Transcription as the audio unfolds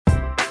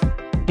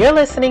You're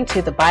listening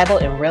to the Bible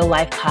in Real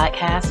Life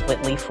podcast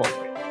with Lee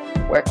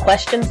Fuller, where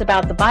questions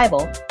about the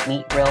Bible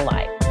meet real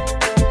life.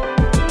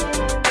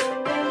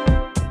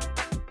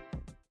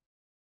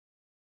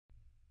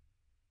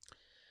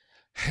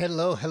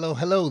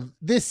 Hello.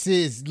 This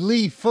is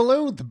Lee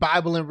Fuller with the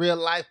Bible in Real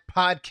Life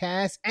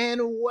podcast,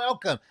 and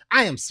welcome.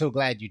 I am so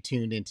glad you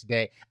tuned in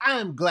today.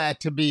 I'm glad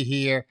to be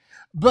here,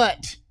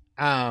 but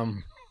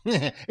even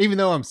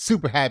though I'm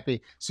super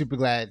happy, super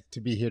glad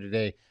to be here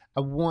today, I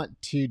want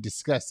to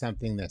discuss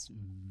something that's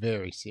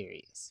very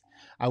serious.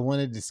 I want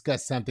to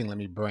discuss something. Let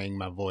me bring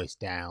my voice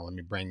down. Let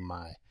me bring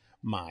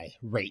my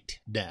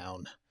rate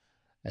down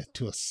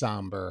to a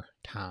somber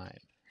time.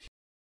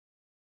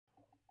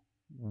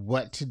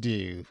 What to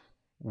do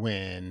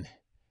when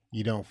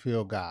you don't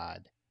feel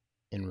God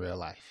in real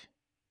life.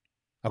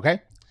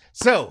 Okay?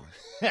 So,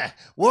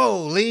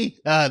 whoa, Lee,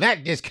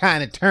 that just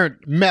kind of turned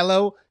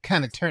mellow,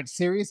 kind of turned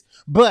serious,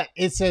 but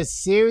it's a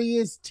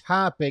serious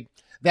topic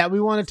that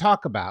we want to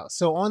talk about.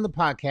 So on the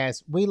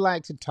podcast, we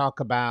like to talk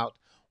about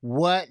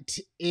what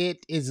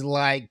it is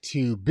like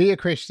to be a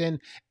Christian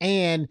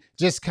and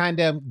just kind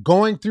of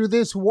going through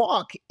this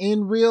walk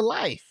in real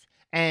life.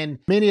 And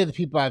many of the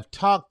people I've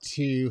talked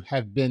to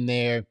have been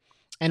there.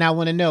 And I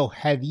want to know,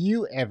 have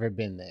you ever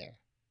been there?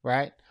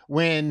 Right?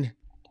 When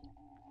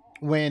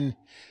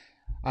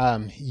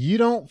you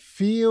don't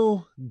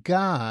feel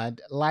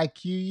God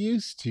like you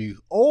used to,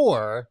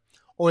 or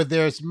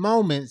there's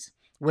moments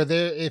where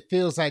it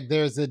feels like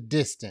there's a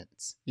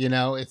distance. You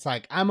know, it's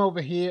like I'm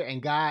over here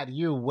and God,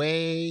 you're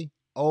way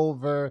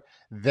over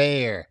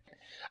there.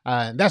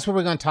 That's what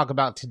we're going to talk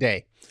about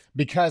today,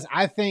 because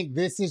I think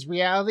this is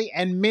reality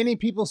and many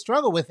people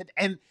struggle with it,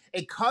 and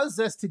it causes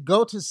us to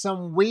go to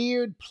some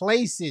weird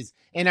places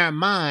in our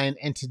mind.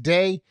 And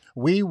today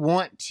we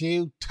want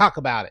to talk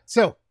about it.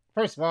 So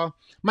first of all,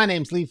 my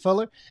name's Lee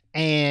Fuller,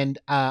 and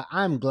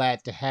I'm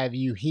glad to have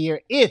you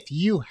here. If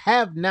you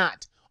have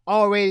not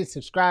already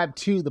subscribed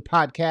to the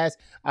podcast,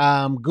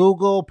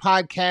 Google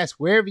Podcasts,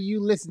 wherever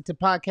you listen to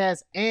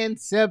podcasts, and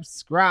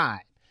subscribe.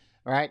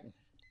 All right.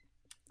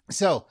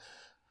 So,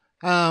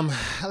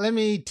 let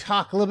me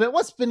talk a little bit.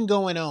 What's been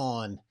going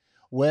on?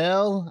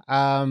 Well,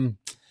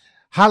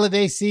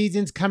 holiday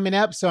season's coming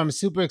up, so I'm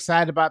super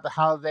excited about the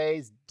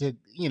holidays.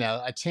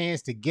 A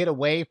chance to get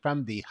away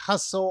from the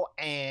hustle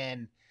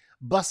and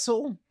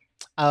bustle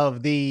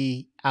of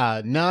the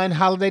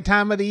non-holiday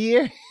time of the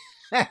year,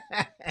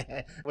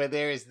 where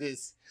there is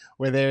this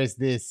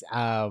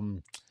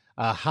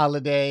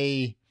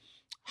holiday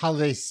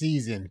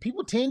season.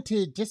 People tend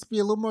to just be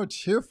a little more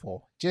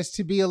cheerful, just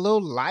to be a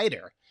little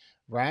lighter,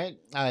 right?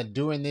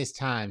 During this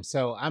time.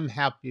 So I'm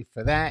happy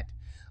for that.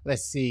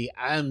 Let's see.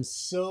 I'm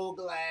so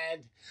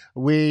glad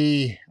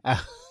we've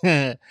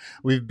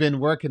been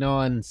working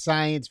on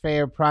science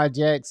fair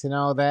projects and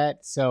all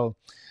that. So,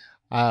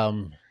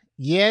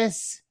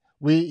 yes,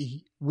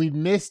 we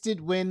missed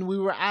it when we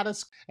were out of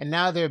school, and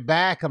now they're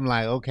back. I'm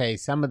like, okay,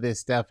 some of this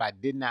stuff I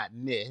did not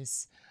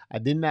miss. I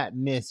did not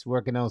miss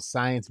working on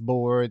science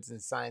boards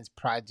and science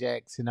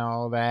projects and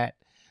all that.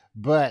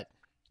 But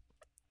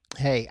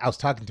hey, I was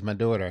talking to my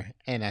daughter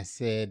and I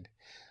said,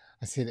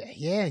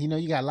 yeah,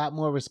 you got a lot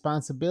more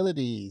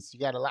responsibilities.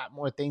 You got a lot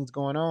more things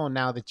going on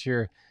now that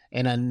you're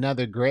in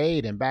another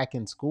grade and back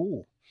in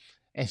school.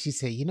 And she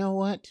said, you know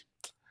what?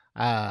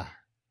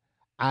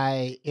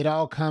 It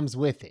all comes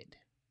with it,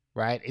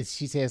 right?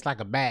 She said it's like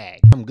a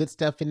bag. Some good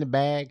stuff in the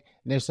bag,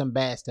 and there's some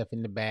bad stuff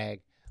in the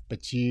bag,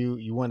 but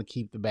you want to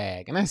keep the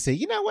bag. And I said,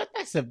 you know what?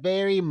 That's a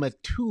very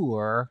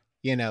mature,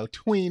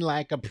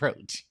 tween-like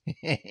approach.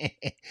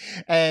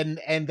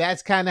 and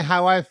that's kind of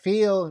how I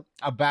feel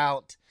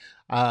about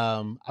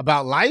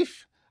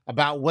life,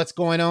 about what's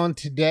going on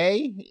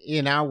today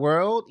in our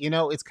world.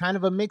 It's kind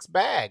of a mixed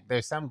bag.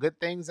 There's some good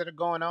things that are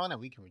going on and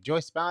we can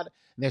rejoice about it.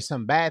 And there's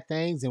some bad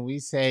things and we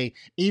say,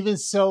 even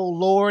so,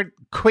 Lord,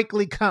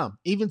 quickly come.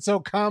 Even so,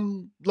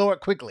 come,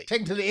 Lord, quickly.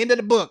 Take to the end of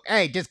the book.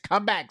 Hey, just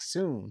come back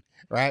soon,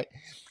 right?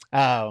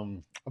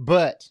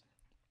 But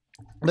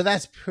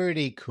that's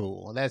pretty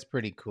cool.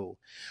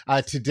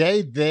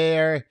 Today's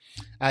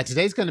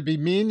going to be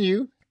me and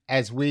you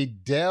as we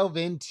delve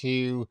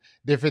into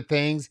different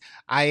things.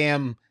 I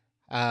am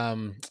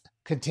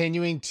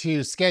continuing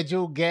to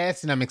schedule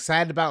guests, and I'm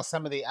excited about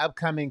some of the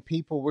upcoming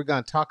people we're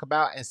going to talk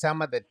about and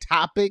some of the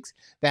topics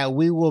that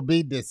we will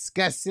be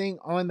discussing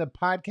on the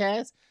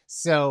podcast.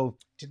 So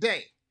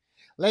today,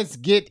 let's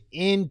get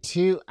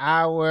into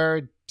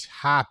our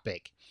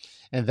topic,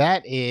 and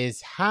that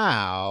is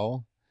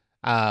what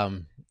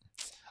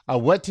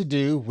to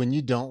do when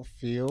you don't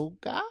feel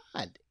God,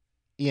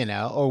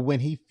 or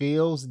when he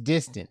feels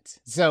distant.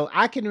 So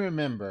I can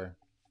remember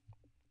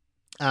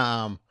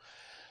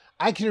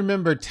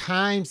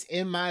times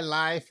in my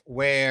life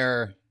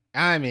where,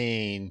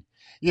 the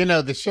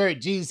shirt,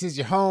 Jesus is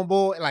your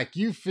homeboy, like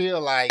you feel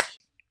like,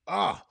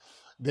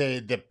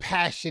 the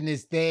passion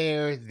is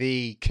there,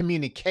 the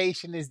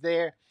communication is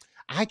there.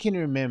 I can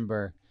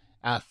remember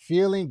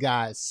feeling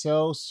God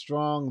so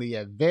strongly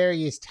at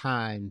various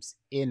times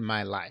in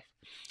my life.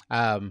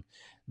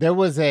 There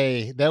was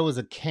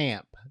a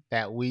camp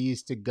that we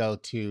used to go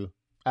to.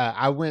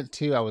 I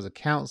was a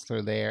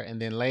counselor there,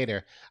 and then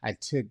later I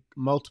took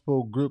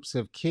multiple groups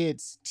of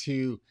kids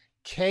to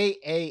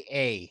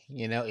KAA.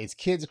 It's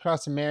Kids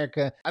Across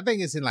America. I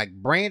think it's in like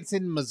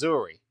Branson,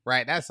 Missouri,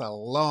 right? That's a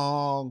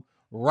long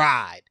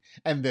ride.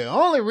 And the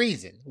only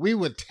reason we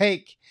would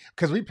take,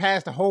 because we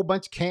passed a whole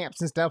bunch of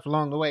camps and stuff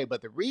along the way,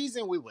 but the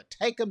reason we would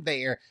take them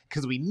there,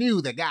 because we knew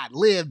that God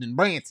lived in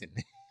Branson,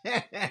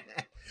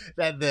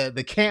 that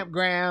the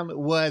campground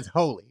was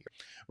holy.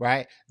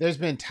 Right? There's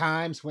been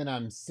times when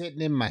I'm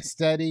sitting in my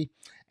study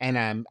and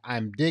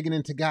I'm digging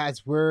into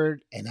God's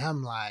word and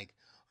I'm like,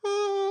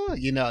 oh,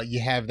 you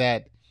have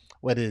that,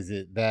 what is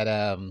it? That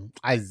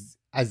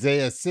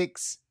Isaiah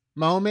 6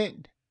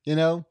 moment,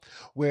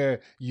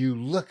 where you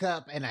look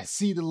up and I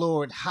see the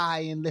Lord high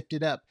and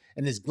lifted up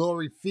and his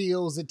glory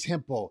fills the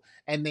temple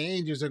and the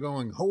angels are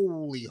going,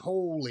 holy,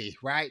 holy,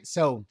 right?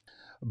 So,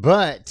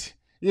 but,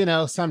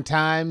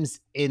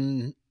 sometimes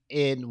in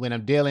when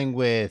I'm dealing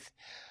with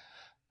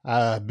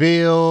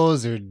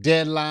bills or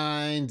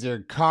deadlines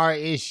or car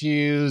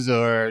issues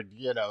or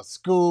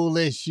school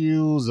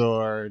issues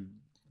or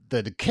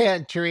the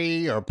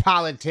country or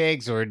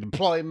politics or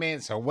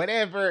deployments or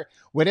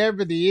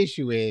whatever the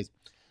issue is,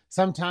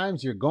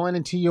 sometimes you're going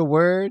into your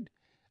word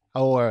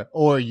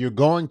or you're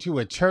going to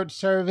a church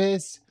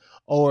service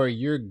or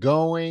you're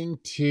going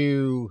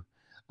to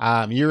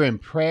you're in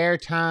prayer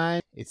time.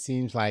 It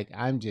seems like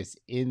I'm just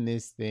in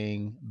this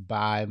thing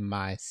by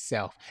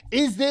myself.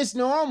 Is this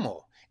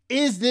normal?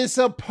 Is this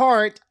a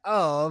part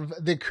of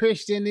the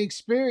Christian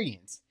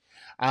experience?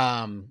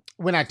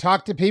 When I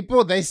talk to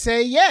people, they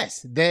say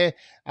yes. They're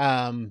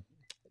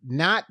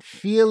not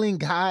feeling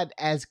God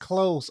as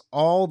close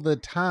all the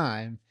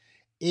time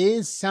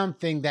is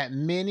something that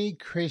many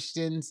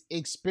Christians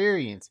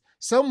experience.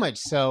 So much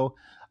so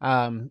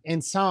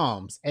in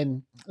Psalms.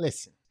 And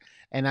listen,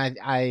 and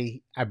I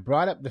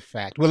brought up the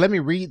fact. Well, let me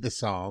read the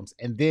Psalms,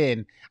 and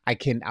then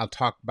I'll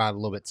talk about it a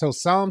little bit. So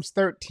Psalms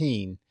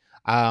 13.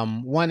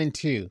 1 and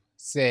 2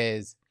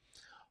 says,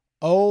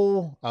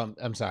 Psalms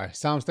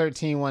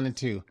 13, 1 and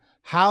 2.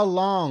 How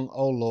long,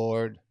 O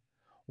Lord,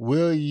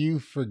 will you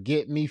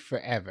forget me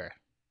forever?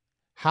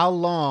 How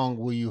long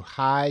will you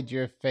hide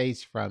your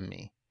face from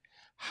me?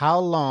 How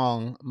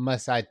long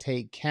must I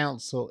take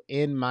counsel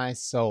in my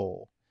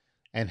soul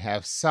and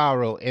have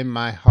sorrow in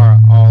my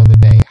heart all the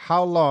day?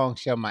 How long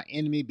shall my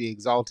enemy be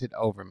exalted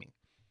over me?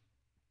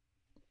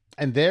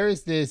 And there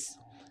is this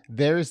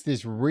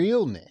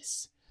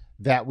realness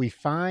that we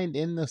find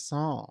in the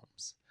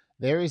Psalms.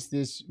 There is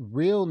this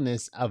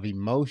realness of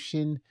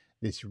emotion,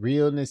 this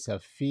realness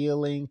of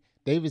feeling.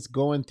 David's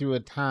going through a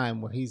time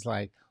where he's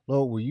like,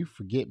 Lord, will you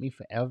forget me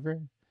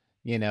forever?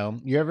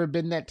 You ever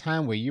been that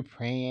time where you're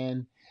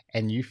praying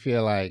and you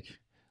feel like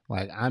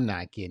I'm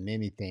not getting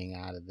anything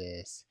out of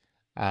this?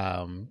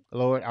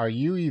 Lord, are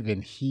you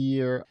even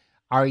here?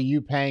 Are you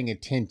paying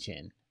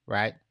attention?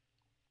 Right?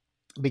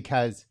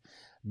 Because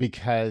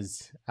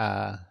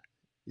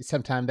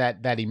sometimes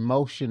that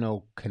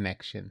emotional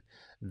connection,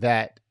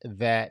 that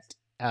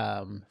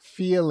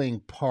feeling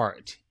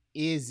part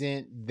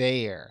isn't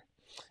there.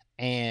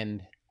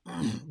 And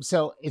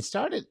so it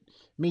started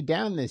me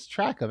down this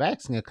track of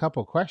asking a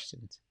couple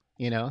questions.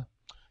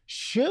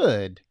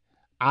 Should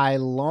I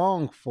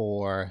long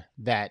for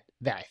that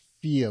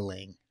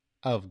feeling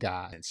of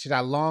God? Should I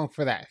long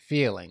for that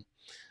feeling?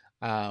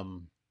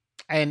 And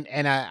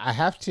I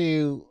have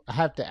to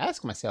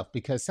ask myself,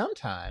 because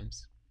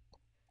sometimes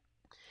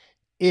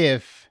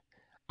if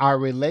our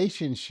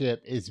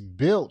relationship is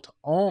built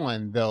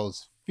on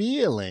those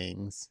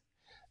feelings,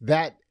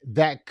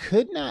 that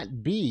could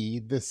not be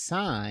the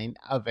sign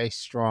of a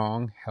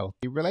strong,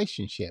 healthy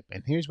relationship.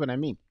 And here's what I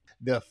mean.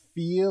 The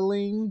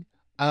feeling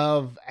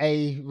of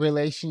a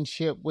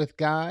relationship with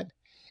God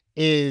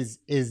is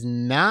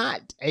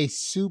not a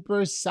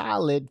super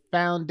solid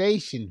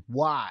foundation.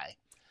 Why?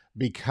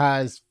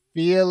 Because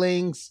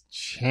feelings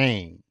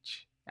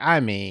change. I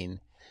mean,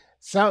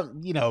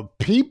 some,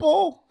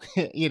 people,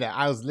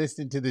 I was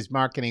listening to this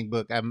marketing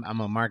book. I'm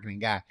a marketing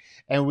guy.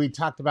 And we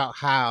talked about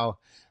how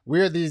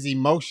we're these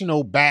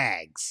emotional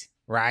bags,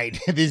 right?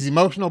 These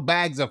emotional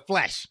bags of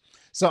flesh.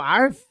 So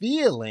our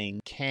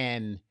feeling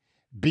can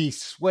be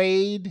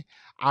swayed.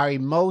 Our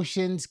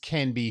emotions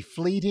can be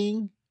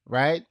fleeting,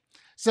 right?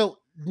 So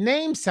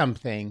name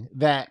something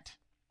that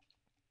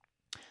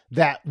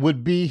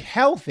would be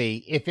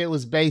healthy if it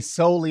was based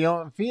solely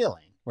on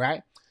feeling,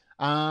 right?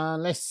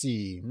 Let's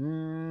see.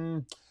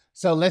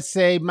 So let's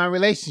say my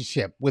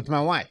relationship with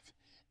my wife.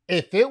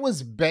 If it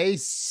was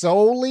based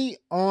solely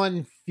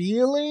on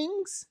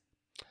feelings,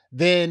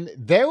 then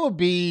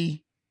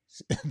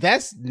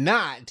that's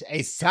not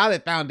a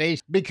solid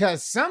foundation,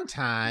 because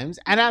sometimes,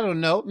 and I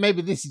don't know,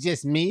 maybe this is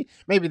just me,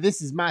 maybe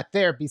this is my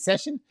therapy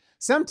session.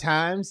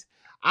 Sometimes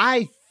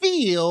I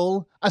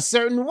feel a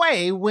certain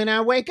way when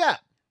I wake up,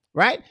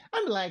 right?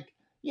 I'm like,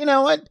 you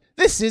know what?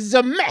 This is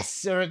a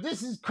mess, or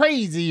this is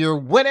crazy, or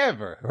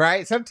whatever,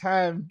 right?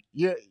 Sometimes,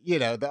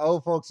 the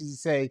old folks used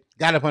to say,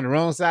 got up on the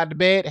wrong side of the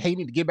bed. Hey, you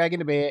need to get back in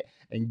the bed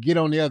and get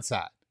on the other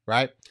side,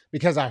 right?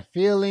 Because our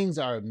feelings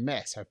are a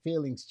mess. Our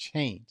feelings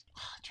change.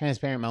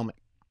 Transparent moment.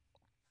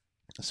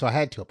 So I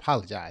had to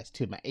apologize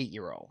to my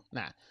 8-year-old.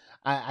 Now,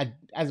 I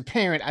as a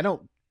parent, I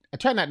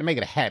try not to make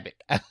it a habit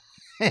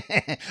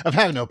of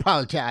having to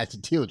apologize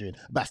to children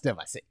about stuff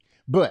I say.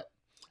 But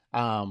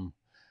um,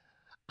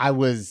 I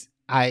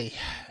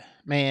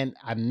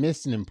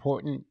missed an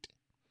important,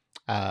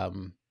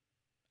 um,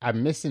 I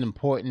missed an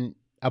important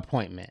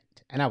appointment,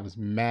 and I was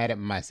mad at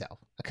myself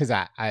because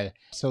I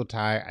so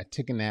tired. I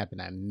took a nap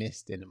and I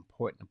missed an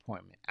important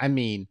appointment. I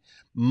mean,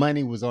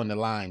 money was on the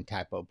line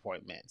type of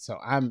appointment. So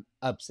I'm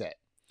upset.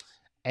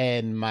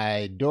 And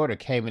my daughter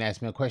came and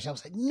asked me a question. I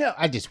was like, no,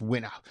 I just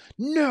went out.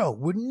 No,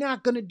 we're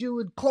not going to do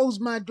it. Close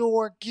my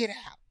door. Get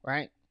out.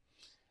 Right.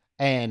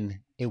 And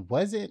it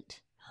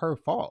wasn't her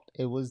fault.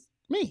 It was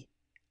me.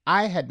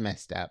 I had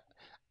messed up.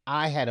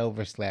 I had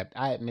overslept.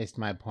 I had missed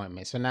my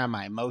appointment. So now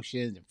my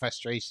emotions and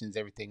frustrations,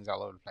 everything's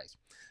all over the place.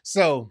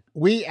 So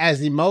we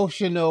as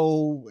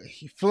emotional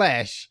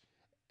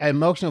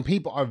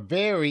people are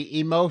very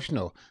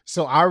emotional.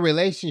 So our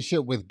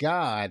relationship with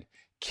God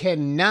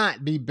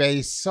cannot be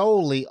based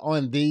solely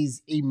on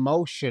these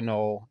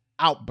emotional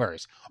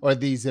outbursts or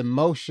these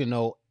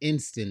emotional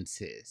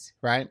instances,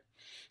 right?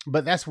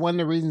 But that's one of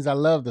the reasons I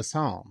love the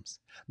Psalms,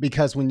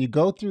 because when you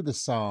go through the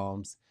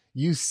Psalms,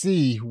 you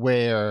see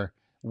where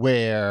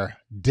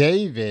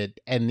David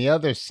and the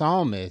other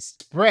psalmists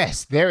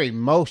express their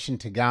emotion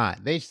to God.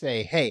 They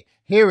say, hey,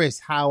 here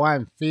is how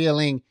I'm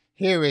feeling.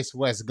 Here is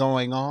what's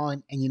going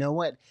on. And you know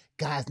what?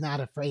 God's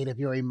not afraid of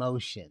your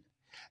emotion.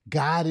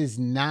 God is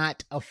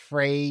not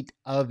afraid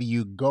of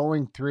you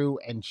going through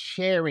and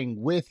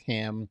sharing with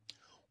him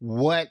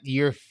what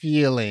you're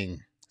feeling.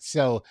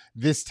 So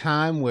this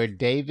time where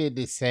David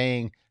is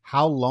saying,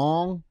 how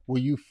long will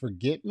you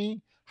forget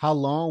me? How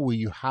long will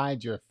you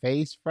hide your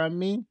face from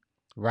me?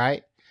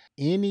 Right?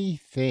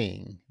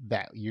 Anything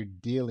that you're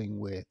dealing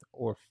with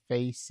or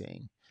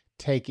facing,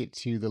 take it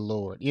to the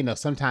Lord. You know,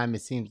 sometimes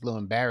it seems a little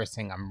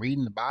embarrassing. I'm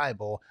reading the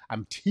Bible,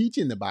 I'm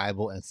teaching the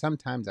Bible, and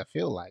sometimes I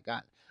feel like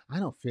I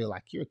don't feel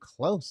like you're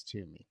close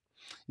to me,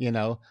 you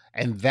know?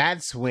 And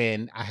that's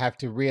when I have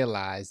to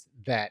realize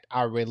that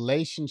our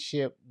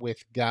relationship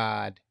with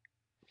God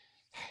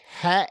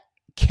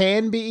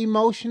can be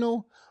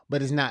emotional,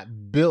 but it's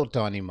not built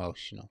on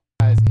emotional.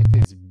 Because if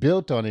it's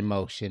built on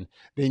emotion,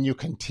 then you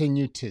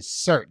continue to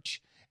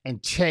search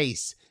and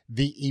chase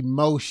the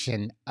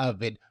emotion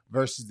of it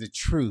versus the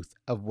truth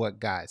of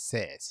what God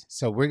says.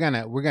 So we're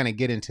gonna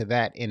get into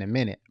that in a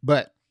minute.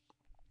 But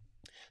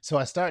so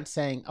I start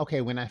saying,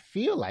 okay, when I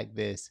feel like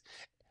this,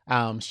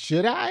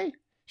 should I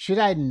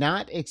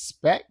not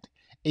expect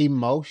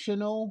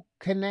emotional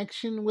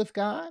connection with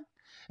God?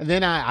 And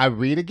then I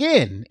read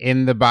again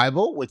in the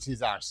Bible, which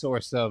is our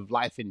source of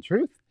life and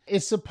truth.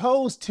 It's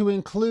supposed to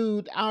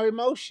include our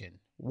emotion.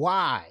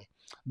 Why?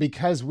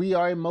 Because we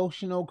are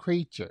emotional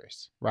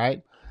creatures,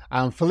 right?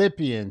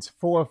 Philippians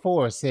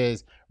 4:4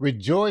 says,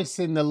 rejoice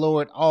in the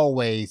Lord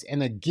always.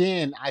 And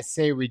again, I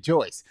say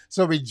rejoice.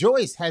 So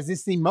rejoice has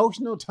this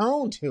emotional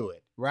tone to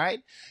it, right?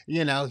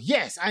 You know,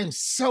 yes, I'm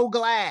so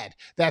glad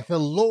that the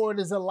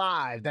Lord is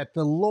alive, that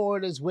the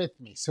Lord is with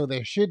me. So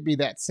there should be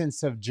that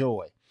sense of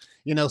joy.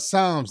 You know,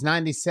 Psalms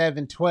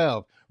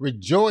 97:12,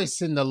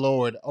 rejoice in the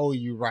Lord, O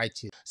you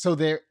righteous. So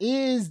there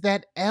is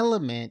that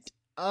element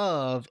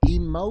of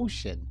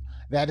emotion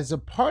that is a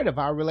part of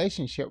our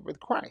relationship with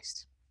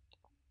Christ.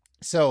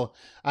 So,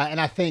 and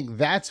I think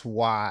that's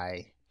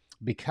why,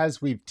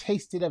 because we've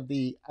tasted of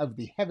the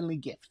heavenly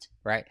gift,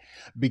 right?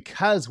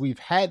 Because we've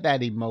had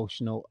that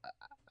emotional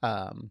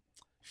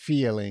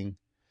feeling,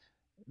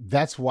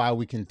 that's why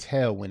we can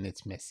tell when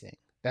it's missing.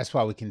 That's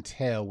why we can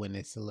tell when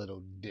it's a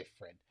little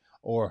different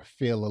or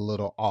feel a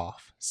little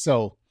off.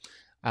 So,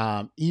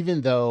 even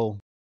though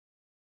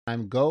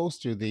time goes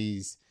through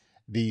these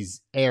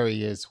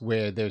areas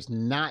where there's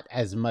not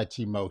as much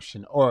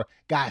emotion or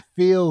God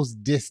feels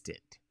distant,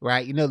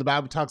 right? You know, the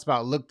Bible talks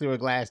about look through a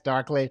glass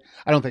darkly.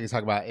 I don't think it's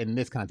talking about in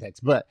this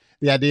context, but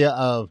the idea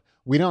of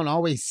we don't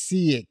always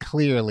see it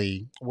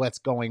clearly what's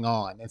going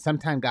on. And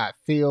sometimes God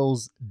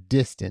feels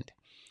distant.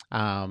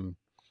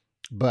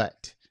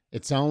 But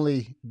it's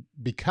only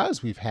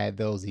because we've had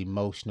those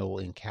emotional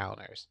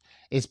encounters.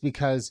 It's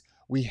because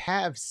we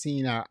have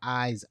seen our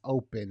eyes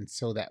open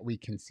so that we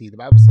can see. The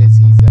Bible says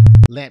he's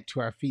a lamp to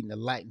our feet and a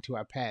light into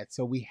our path.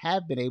 So we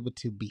have been able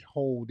to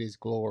behold his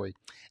glory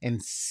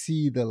and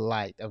see the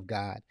light of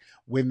God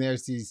when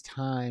there's these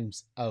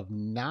times of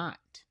not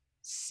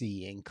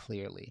seeing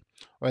clearly,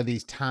 or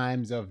these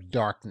times of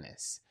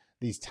darkness,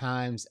 these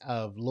times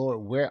of,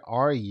 Lord, where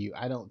are you?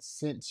 I don't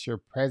sense your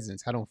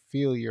presence. I don't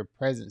feel your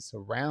presence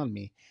around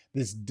me.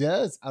 This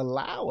does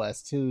allow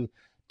us to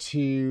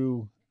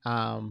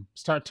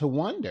start to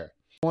wonder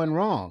what's going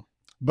wrong.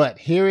 But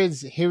here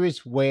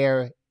is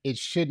where it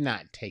should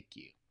not take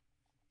you.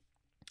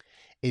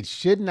 It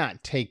should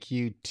not take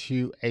you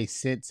to a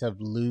sense of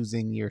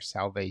losing your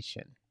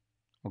salvation.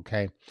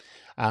 Okay.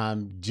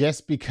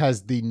 Just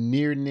because the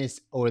nearness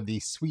or the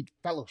sweet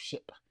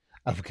fellowship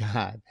of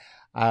God.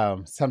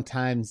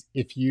 Sometimes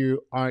if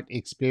you aren't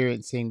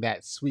experiencing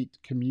that sweet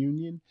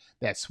communion,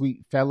 that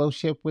sweet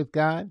fellowship with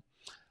God,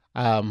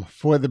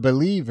 for the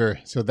believer,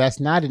 so that's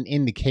not an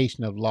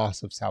indication of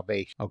loss of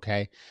salvation.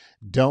 Okay.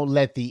 Don't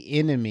let the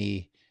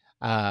enemy,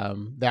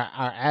 that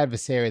our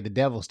adversary, the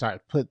devil,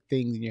 start put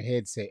things in your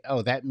head, say,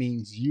 oh, that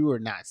means you are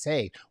not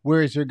saved.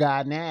 Where is your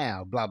God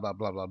now? Blah, blah,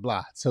 blah, blah,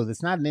 blah. So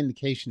that's not an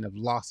indication of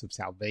loss of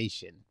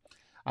salvation.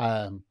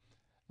 Um,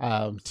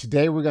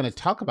 Today we're going to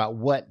talk about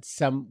what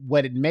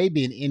it may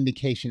be an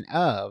indication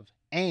of,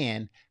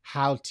 and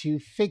how to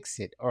fix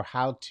it or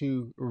how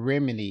to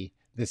remedy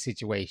the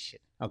situation.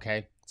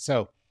 Okay.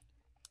 So,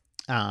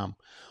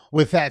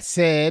 with that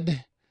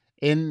said,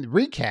 in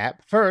recap,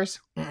 first,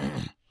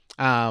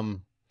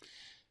 um,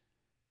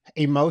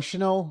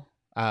 emotional,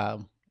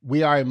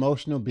 we are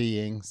emotional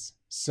beings.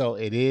 So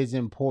it is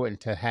important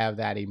to have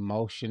that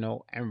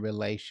emotional and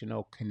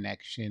relational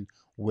connection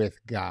with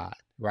God,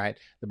 right?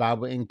 The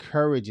Bible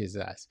encourages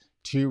us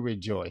to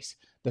rejoice.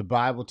 The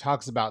Bible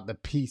talks about the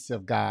peace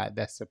of God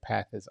that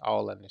surpasses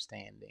all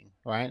understanding,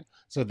 right?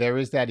 So there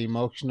is that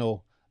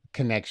emotional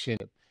connection.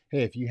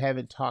 Hey, if you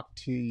haven't talked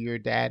to your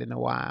dad in a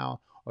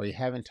while, or you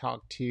haven't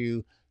talked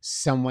to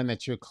someone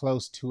that you're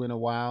close to in a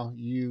while,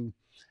 you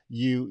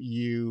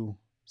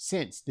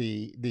sense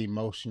the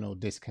emotional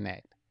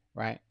disconnect,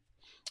 right?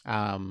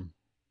 Um,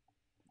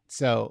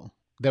 so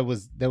there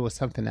was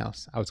something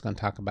else I was going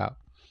to talk about,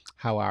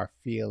 how our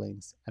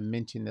feelings. I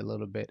mentioned a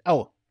little bit.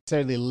 Oh,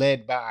 certainly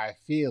led by our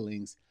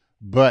feelings,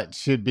 but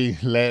should be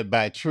led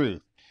by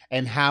truth,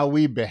 and how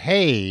we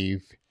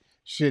behave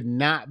should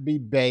not be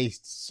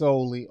based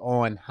solely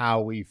on how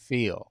we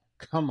feel.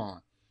 Come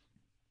on.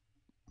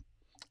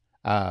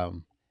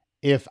 Um,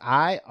 if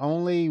I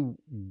only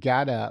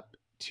got up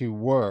to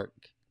work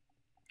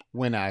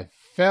when I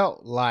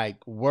felt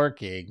like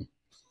working,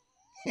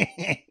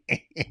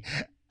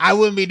 I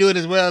wouldn't be doing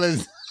as well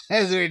as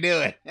we're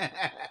doing.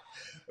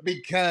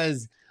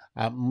 Because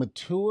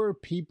mature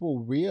people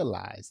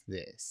realize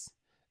this,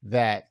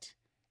 that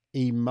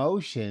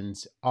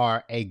emotions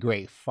are a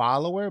great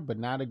follower, but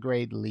not a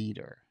great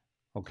leader.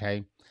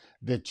 Okay.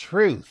 The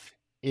truth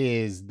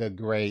is the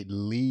great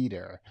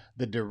leader.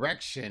 The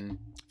direction,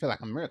 I feel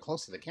like I'm real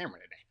close to the camera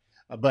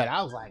today. But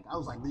I was like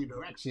the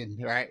direction,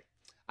 right?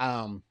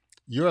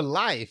 Your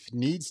life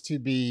needs to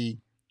be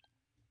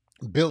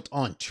built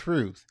on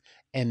truth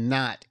and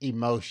not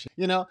emotion.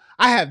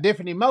 I have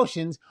different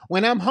emotions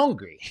when I'm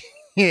hungry.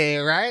 Yeah,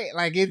 right?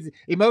 Like,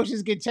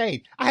 emotions get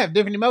changed. I have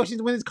different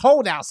emotions when it's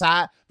cold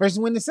outside versus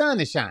when the sun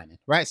is shining,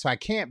 right? So I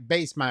can't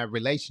base my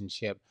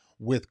relationship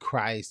with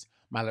Christ,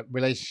 my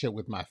relationship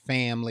with my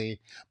family,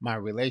 my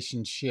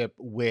relationship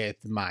with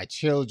my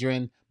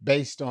children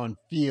based on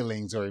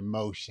feelings or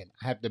emotion.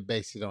 I have to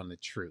base it on the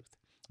truth,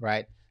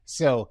 right?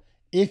 So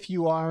if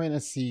you are in a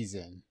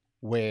season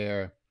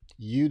where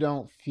you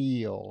don't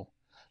feel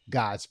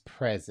God's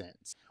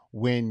presence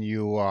when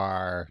you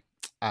are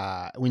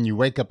when you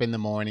wake up in the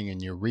morning and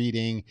you're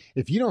reading,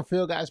 if you don't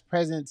feel God's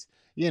presence,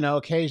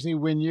 occasionally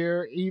when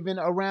you're even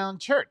around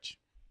church,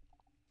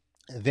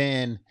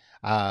 then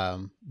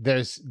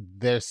there's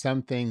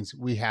some things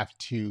we have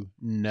to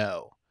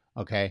know.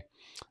 Okay.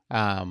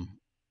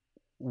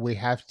 We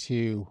have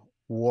to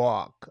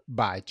walk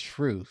by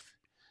truth,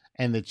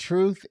 and the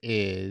truth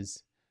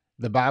is,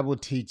 the Bible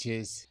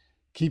teaches,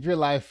 keep your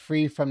life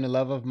free from the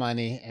love of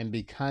money and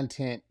be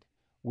content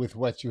with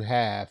what you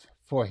have.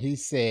 For he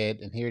said,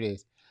 and here it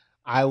is,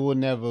 I will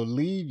never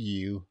leave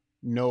you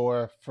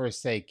nor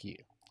forsake you.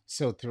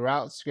 So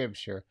throughout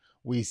scripture,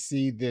 we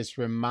see this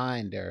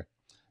reminder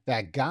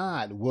that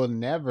God will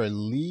never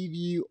leave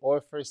you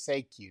or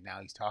forsake you. Now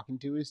he's talking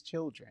to his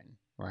children,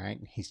 right?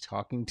 He's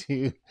talking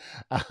to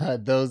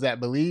those that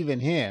believe in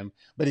him,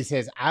 but he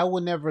says, I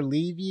will never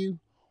leave you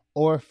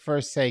or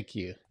forsake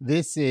you.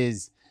 This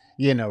is,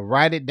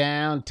 write it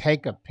down,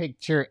 take a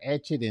picture,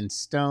 etch it in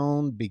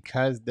stone,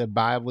 because the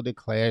Bible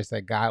declares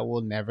that God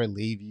will never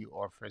leave you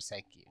or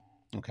forsake you.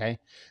 Okay.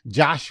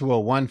 Joshua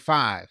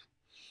 1:5.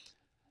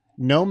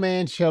 No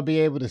man shall be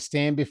able to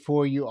stand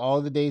before you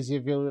all the days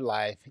of your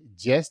life.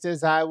 Just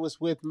as I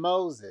was with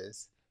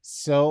Moses,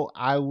 so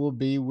I will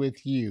be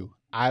with you.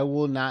 I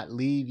will not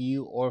leave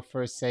you or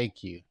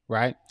forsake you,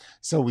 right?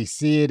 So we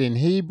see it in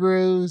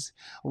Hebrews.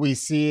 We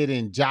see it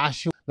in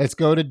Joshua. Let's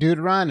go to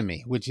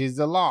Deuteronomy, which is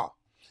the law.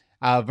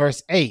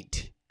 Verse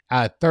 8,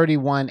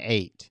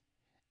 31:8.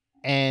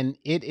 And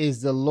it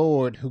is the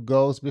Lord who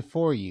goes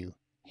before you.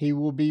 He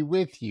will be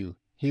with you.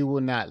 He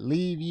will not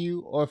leave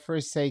you or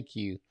forsake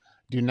you.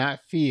 Do not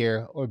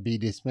fear or be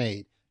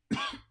dismayed.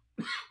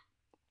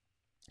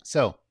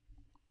 So,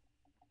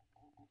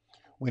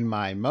 when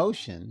my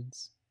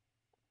emotions,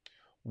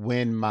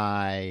 when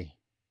my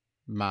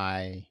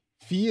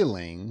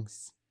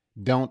feelings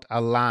don't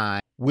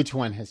align, which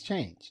one has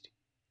changed,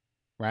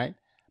 right?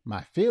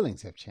 My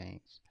feelings have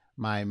changed.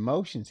 My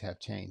emotions have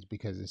changed,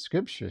 because the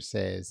scripture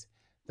says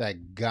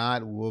that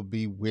God will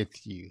be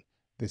with you.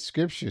 The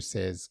scripture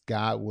says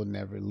God will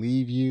never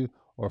leave you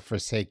or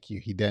forsake you.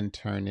 He doesn't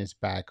turn his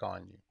back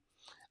on you.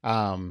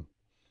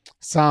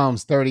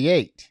 Psalms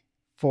 38,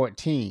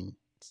 14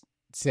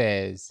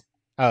 says,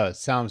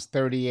 Psalms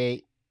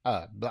 38,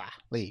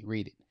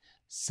 read it.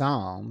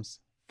 Psalms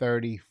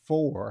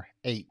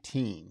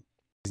 34:18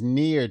 is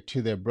near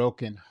to the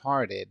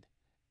brokenhearted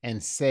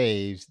and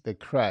saves the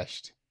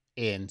crushed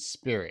in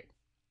spirit.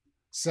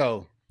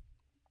 So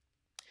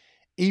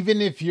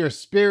even if your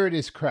spirit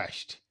is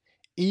crushed,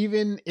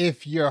 even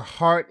if your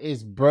heart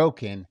is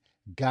broken,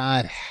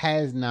 God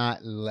has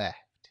not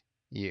left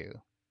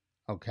you.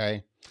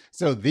 Okay?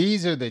 So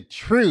these are the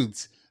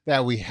truths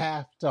that we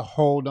have to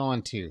hold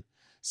on to.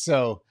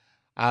 So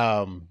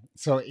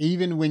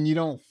even when you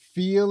don't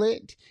feel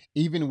it,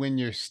 even when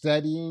you're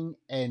studying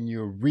and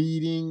you're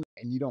reading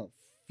and you don't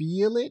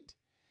feel it,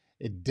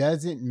 it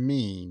doesn't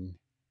mean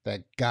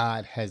that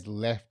God has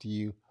left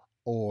you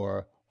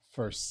or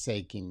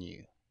forsaken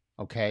you.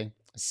 Okay?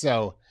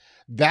 So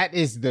that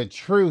is the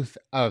truth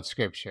of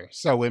Scripture.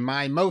 So when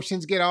my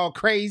emotions get all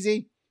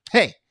crazy,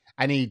 hey,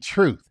 I need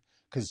truth,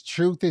 because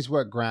truth is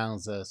what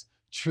grounds us.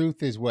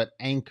 Truth is what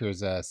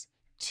anchors us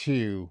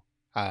to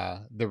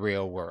the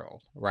real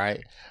world,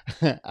 right?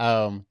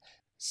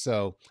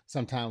 So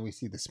sometimes we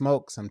see the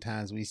smoke,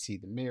 sometimes we see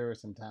the mirror,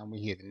 sometimes we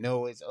hear the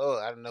noise. Oh,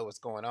 I don't know what's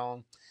going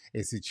on.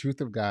 It's the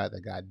truth of God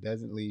that God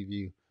doesn't leave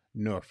you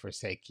nor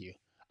forsake you.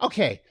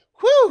 Okay,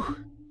 whew.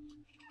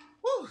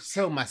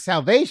 So my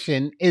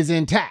salvation is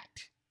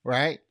intact,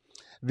 right?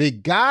 The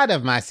God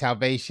of my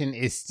salvation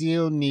is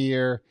still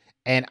near,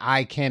 and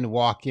I can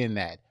walk in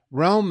that.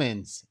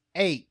 Romans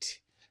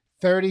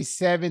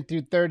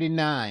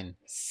 8:37-39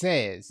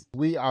 says,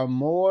 we are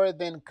more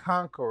than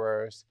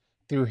conquerors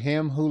through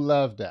him who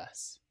loved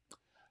us.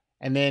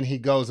 And then he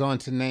goes on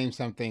to name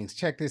some things.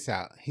 Check this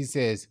out. He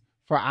says,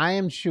 for I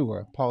am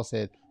sure, Paul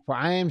said, for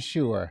I am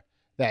sure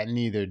that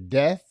neither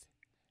death,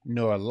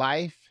 nor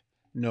life,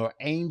 nor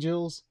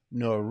angels,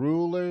 nor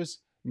rulers,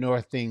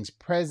 nor things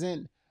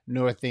present,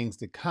 nor things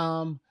to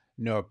come,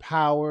 nor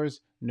powers,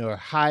 nor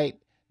height,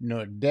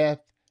 nor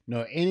depth,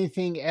 nor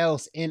anything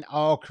else in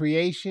all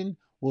creation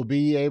will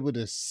be able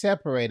to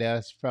separate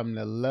us from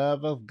the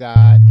love of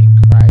God in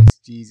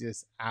Christ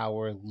Jesus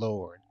our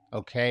Lord.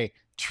 Okay?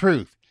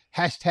 Truth.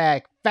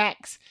 Hashtag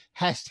facts.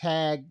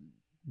 Hashtag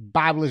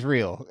Bible is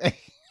real.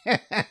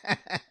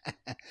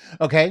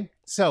 Okay?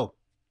 So,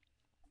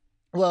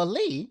 well,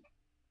 Lee,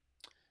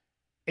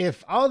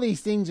 if all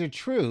these things are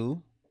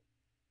true,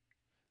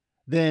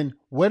 then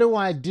what do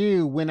I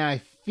do when I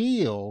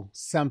feel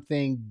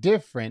something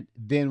different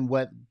than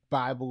what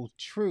Bible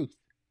truth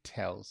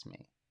tells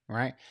me,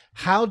 right?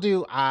 How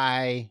do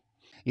I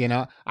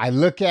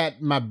look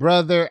at my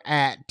brother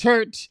at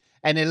church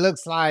and it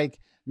looks like,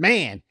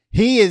 man,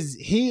 he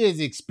is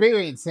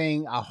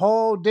experiencing a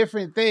whole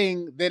different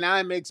thing than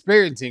I'm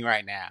experiencing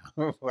right now,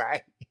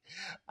 right?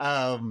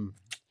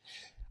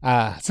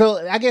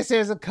 So I guess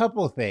there's a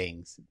couple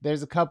things. I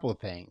was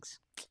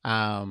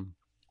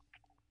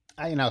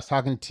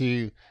talking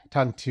to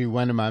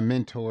one of my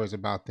mentors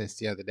about this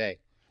the other day,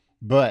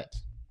 but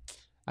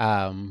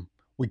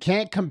we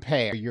can't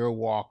compare your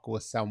walk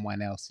with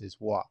someone else's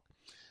walk.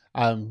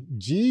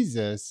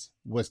 Jesus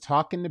was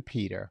talking to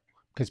Peter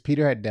because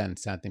Peter had done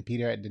something.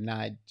 Peter had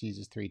denied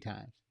Jesus 3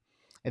 times.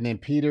 And then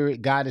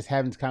God is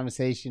having this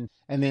conversation.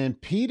 And then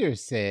Peter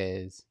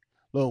says,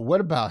 well,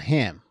 what about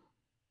him?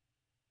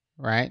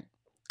 Right?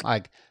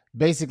 Like,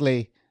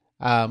 basically,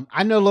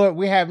 I know, Lord,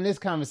 we're having this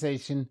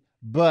conversation,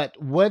 but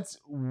what's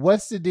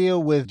the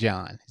deal with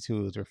John, is who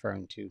he was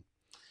referring to.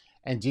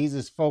 And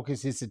Jesus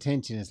focused his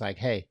attention. It's like,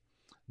 hey,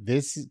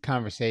 this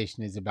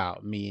conversation is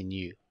about me and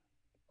you,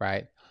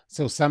 right?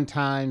 So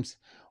sometimes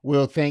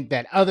we'll think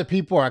that other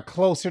people are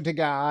closer to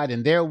God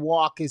and their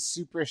walk is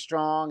super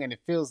strong, and it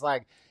feels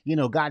like,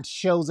 God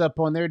shows up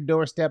on their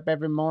doorstep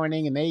every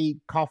morning and they eat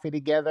coffee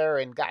together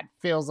and God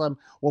fills them.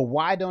 Well,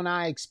 why don't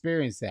I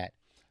experience that?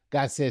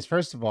 God says,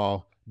 first of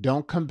all,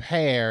 don't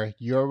compare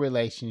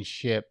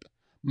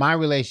my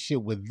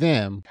relationship with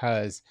them,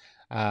 because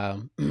I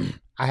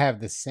have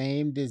the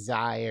same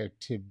desire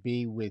to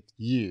be with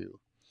you.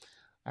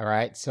 All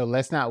right. So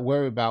let's not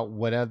worry about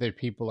what other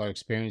people are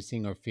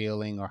experiencing or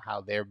feeling or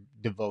how their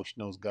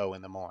devotionals go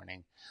in the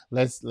morning.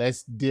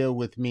 Let's deal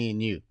with me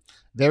and you.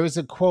 There is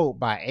a quote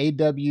by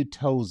A.W.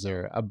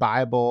 Tozer, a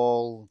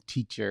Bible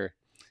teacher,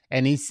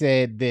 and he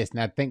said this, and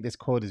I think this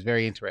quote is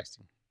very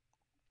interesting.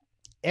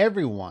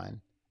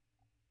 Everyone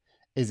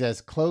is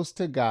as close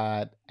to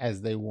God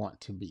as they want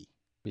to be.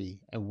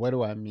 And what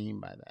do I mean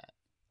by that?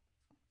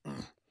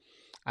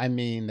 I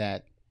mean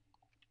that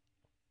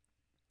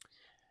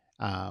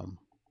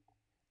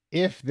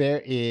if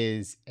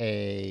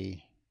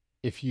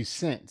you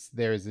sense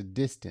there is a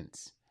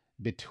distance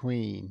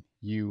between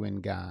you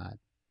and God,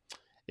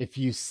 if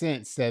you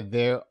sense that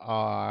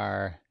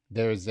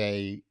there's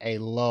a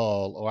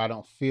lull, or I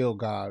don't feel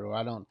God, or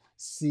I don't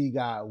see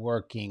God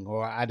working,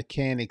 or I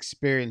can't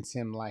experience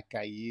him like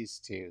I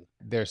used to,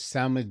 there's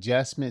some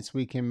adjustments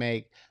we can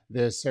make.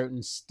 There's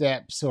certain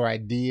steps or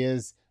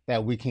ideas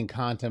that we can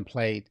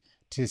contemplate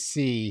to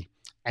see,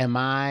 am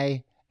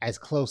I as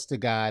close to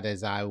God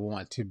as I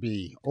want to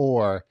be,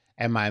 or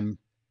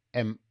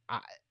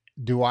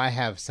do I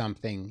have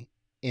something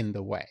in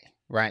the way,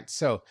 right?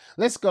 So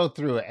let's go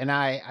through it. And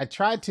I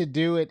tried to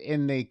do it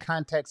in the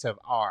context of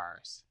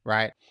ours,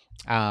 right?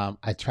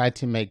 I tried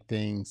to make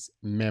things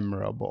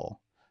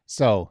memorable.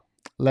 So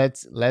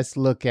let's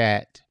look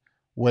at,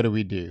 what do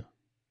we do?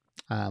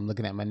 I'm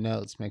looking at my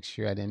notes, make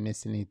sure I didn't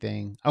miss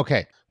anything.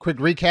 Okay, quick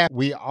recap.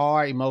 We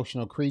are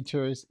emotional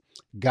creatures.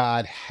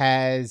 God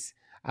has,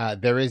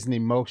 there is an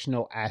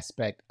emotional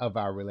aspect of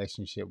our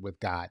relationship with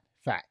God.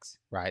 Facts,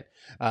 right?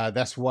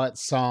 That's what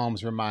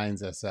Psalms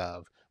reminds us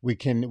of. We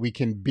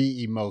can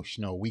be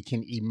emotional. We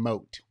can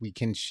emote. We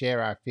can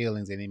share our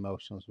feelings and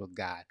emotions with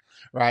God,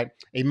 right?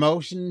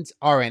 Emotions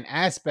are an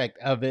aspect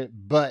of it,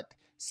 but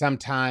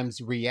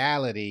sometimes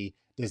reality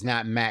does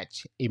not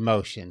match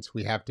emotions.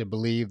 We have to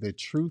believe the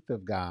truth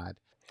of God.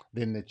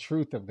 Then the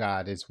truth of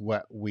God is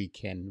what we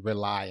can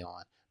rely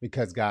on,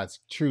 because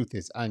God's truth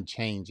is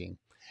unchanging.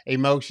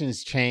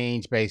 Emotions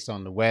change based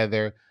on the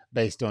weather,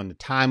 based on the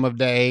time of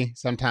day.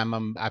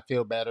 Sometimes I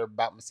feel better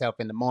about myself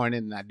in the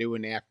morning than I do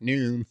in the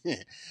afternoon.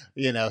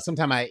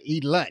 Sometimes I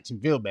eat lunch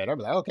and feel better. I'm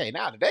like, okay,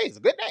 now today is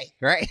a good day,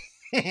 right?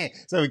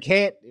 So we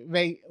can't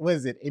make, what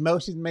is it?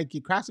 Emotions make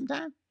you cry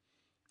sometimes?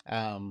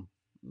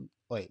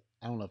 Wait,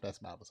 I don't know if that's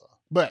Bible song.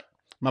 But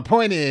my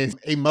point is,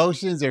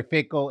 emotions are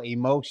fickle,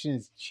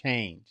 emotions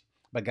change,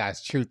 but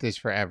God's truth is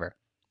forever.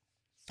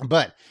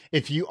 But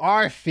if you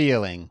are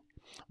feeling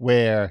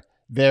where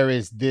there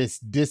is this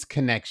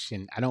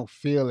disconnection, I don't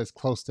feel as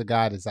close to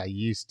God as I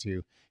used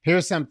to,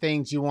 here's some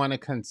things you want to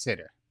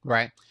consider,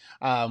 right?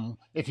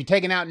 If you're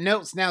taking out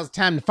notes, now's the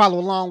time to follow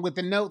along with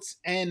the notes,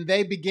 and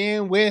they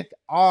begin with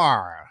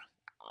R.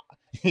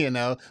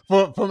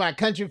 For my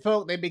country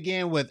folk, they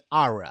begin with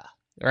aura,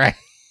 right?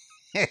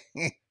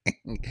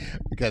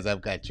 Because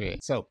I've got you.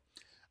 So,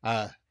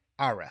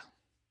 aura.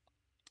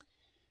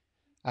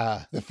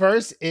 The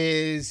first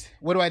is,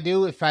 what do I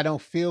do if I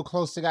don't feel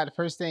close to God? The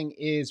first thing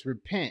is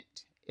repent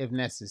if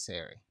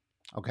necessary.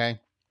 Okay.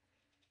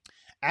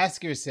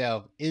 Ask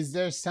yourself, is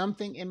there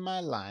something in my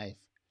life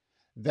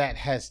that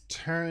has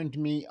turned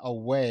me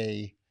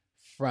away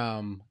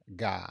from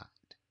God?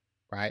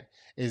 Right?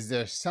 Is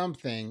there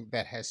something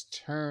that has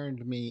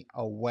turned me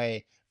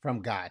away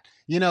from God?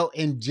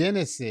 In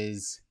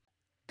Genesis,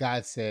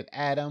 God said,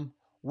 Adam,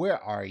 where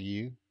are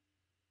you?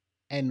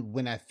 And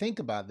when I think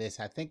about this,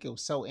 I think it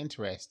was so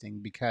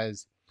interesting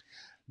because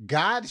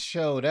God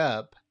showed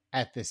up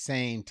at the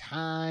same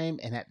time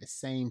and at the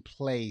same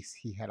place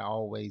he had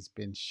always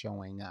been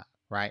showing up,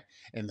 right?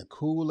 In the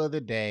cool of the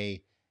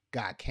day,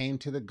 God came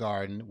to the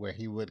garden where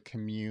he would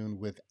commune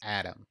with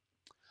Adam.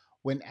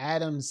 When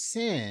Adam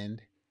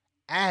sinned,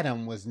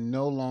 Adam was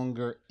no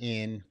longer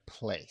in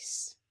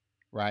place,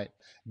 right?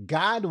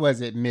 God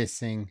wasn't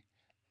missing,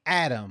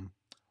 Adam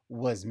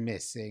was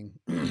missing.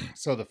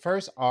 So the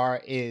first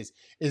R is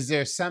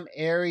there some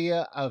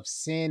area of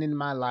sin in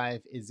my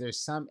life? Is there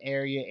some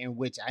area in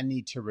which I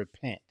need to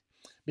repent?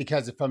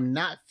 Because if I'm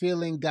not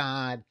feeling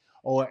God,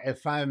 or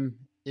if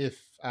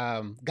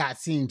God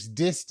seems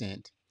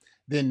distant,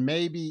 then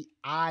maybe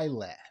I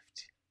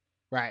left,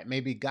 right?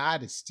 Maybe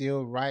God is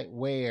still right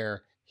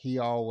where he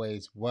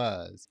always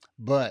was.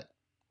 But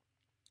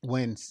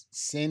when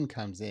sin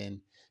comes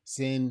in,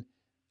 sin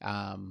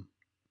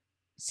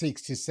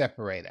seeks to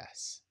separate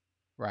us,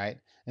 right?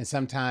 And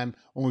sometimes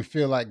when we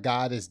feel like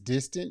God is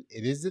distant,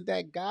 it isn't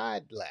that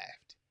God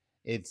left.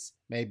 It's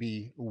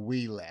maybe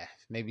we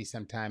left. Maybe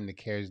sometime the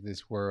cares of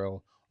this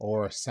world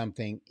or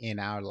something in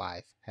our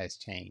life has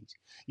changed.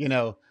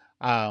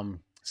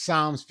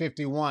 Psalms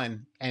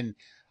 51, and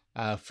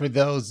for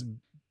those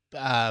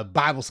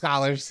Bible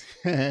scholars,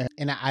 and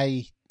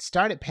I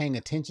started paying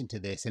attention to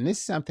this, and this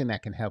is something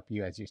that can help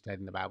you as you're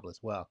studying the Bible as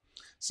well.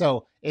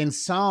 So in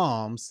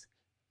Psalms,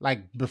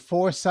 like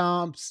before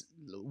Psalms,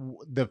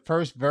 the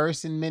first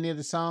verse in many of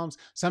the Psalms,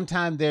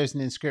 sometimes there's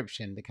an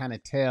inscription to kind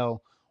of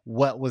tell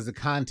what was the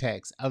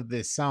context of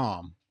this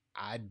Psalm.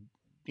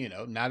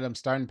 Now that I'm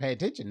starting to pay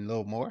attention a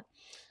little more.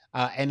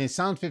 And in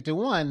Psalm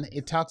 51,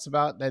 it talks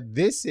about that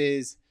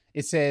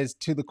it says,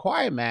 to the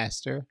choir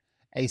master,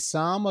 a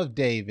Psalm of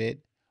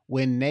David,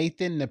 when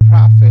Nathan the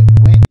prophet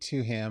went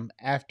to him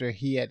after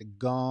he had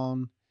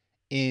gone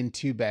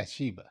into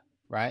Bathsheba,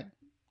 right?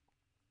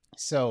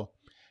 So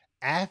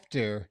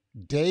after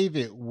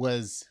David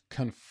was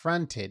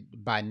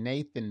confronted by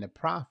Nathan the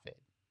prophet,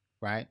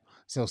 right?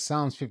 So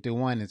Psalms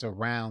 51 is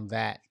around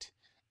that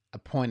a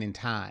point in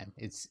time.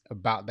 It's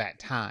about that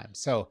time.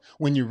 So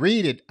when you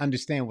read it,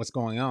 understand what's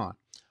going on.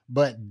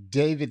 But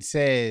David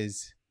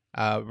says,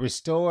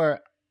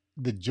 restore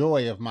the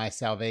joy of my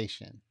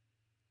salvation,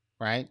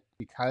 right?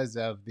 Because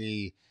of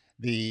the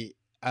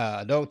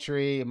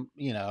adultery,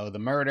 the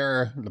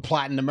murder, the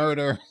plotting the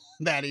murder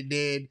that he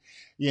did,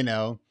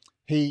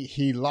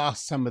 he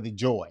lost some of the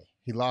joy.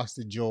 He lost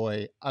the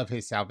joy of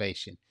his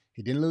salvation.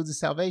 He didn't lose the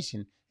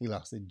salvation. He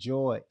lost the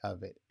joy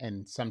of it.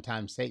 And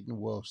sometimes Satan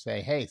will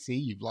say, hey, see,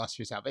 you've lost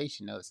your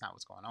salvation. No, that's not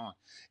what's going on.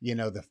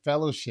 The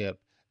fellowship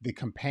the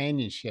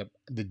companionship,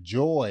 the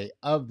joy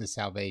of the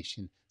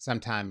salvation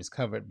sometimes is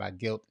covered by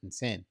guilt and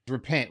sin.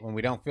 Repent when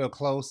we don't feel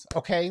close.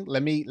 Okay,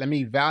 let me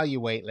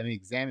evaluate, let me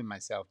examine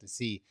myself to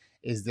see,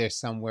 is there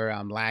somewhere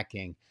I'm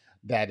lacking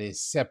that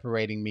is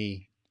separating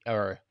me,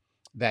 or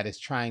that is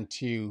trying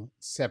to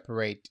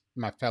separate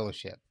my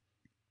fellowship,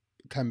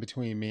 come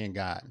between me and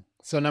God.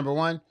 So number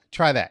one,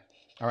 try that.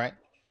 All right.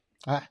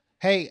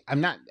 Hey,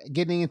 I'm not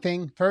getting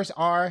anything. First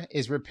R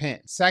is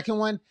repent. Second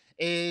one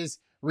is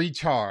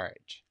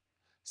recharge.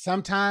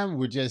 Sometimes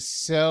we're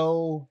just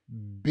so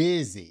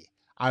busy.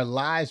 Our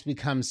lives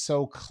become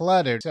so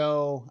cluttered,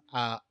 so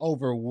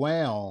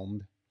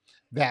overwhelmed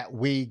that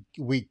we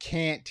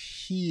can't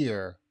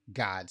hear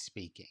God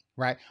speaking,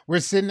 right? We're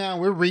sitting down,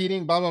 we're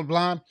reading, blah, blah,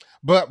 blah,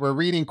 but we're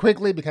reading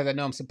quickly because I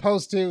know I'm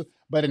supposed to,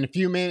 but in a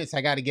few minutes,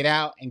 I got to get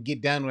out and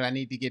get done what I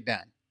need to get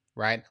done,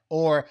 right?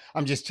 Or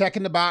I'm just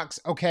checking the box,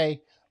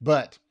 okay,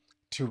 but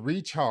to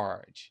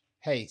recharge,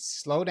 hey,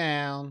 slow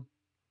down,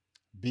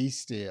 be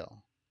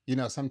still. You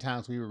know,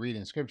 sometimes we were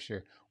reading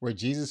scripture where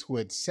Jesus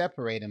would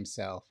separate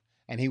himself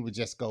and he would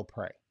just go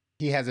pray.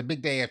 He has a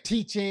big day of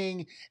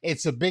teaching.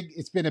 It's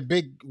been a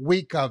big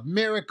week of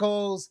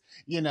miracles.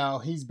 You know,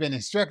 he's been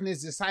instructing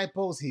his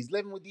disciples. He's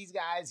living with these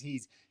guys.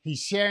 He's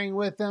sharing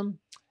with them.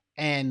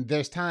 And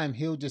there's time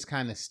he'll just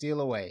kind of steal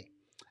away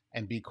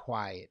and be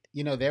quiet.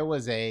 You know, there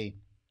was a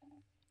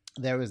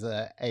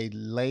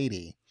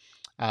lady,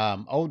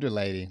 older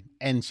lady,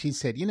 and she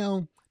said, you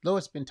know,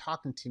 Lord's been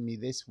talking to me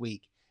this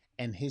week,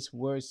 and his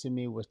words to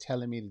me were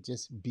telling me to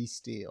just be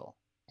still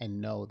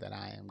and know that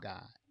I am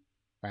God.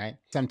 Right?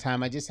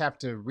 Sometimes I just have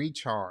to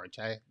recharge.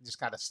 I just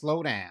got to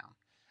slow down.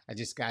 I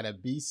just got to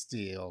be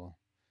still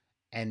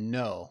and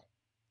know,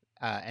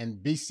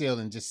 and be still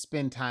and just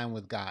spend time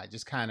with God,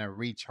 just kind of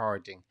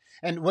recharging.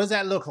 And what does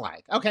that look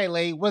like? Okay,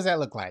 Lee, what does that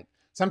look like?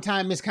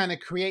 Sometimes it's kind of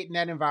creating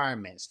that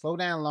environment. Slow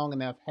down long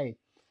enough. Hey,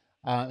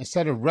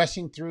 instead of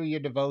rushing through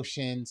your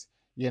devotions,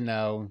 you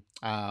know,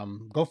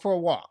 go for a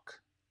walk,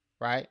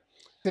 right?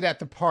 Sit at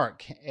the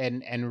park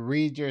and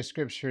read your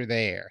scripture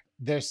there.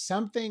 There's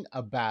something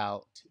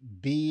about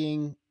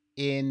being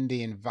in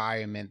the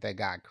environment that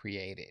God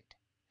created,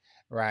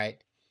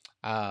 right?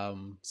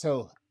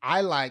 So I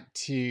like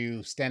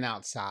to stand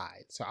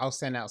outside. So I'll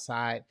stand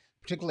outside,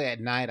 particularly at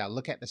night. I'll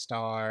look at the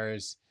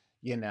stars,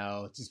 you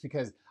know, just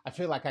because I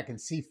feel like I can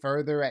see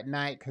further at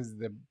night because of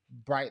the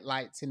bright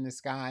lights in the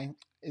sky,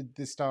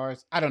 the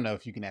stars. I don't know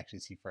if you can actually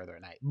see further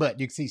at night, but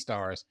you can see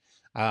stars.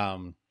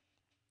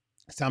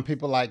 Some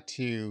people like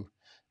to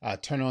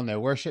turn on their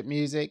worship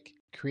music,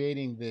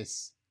 creating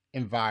this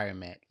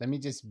environment. Let me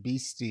just be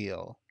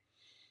still,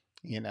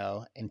 you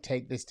know, and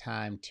take this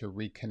time to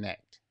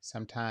reconnect.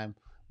 Sometimes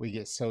we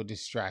get so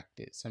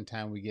distracted.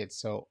 Sometimes we get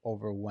so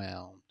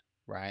overwhelmed,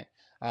 right?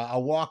 A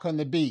walk on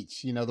the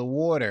beach, you know, the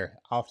water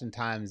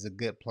oftentimes is a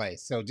good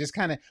place. So just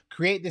kind of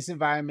create this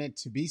environment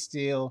to be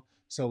still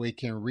so we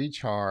can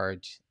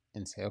recharge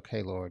and say,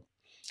 okay, Lord,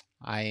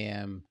 I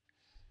am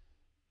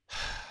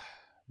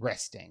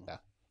resting.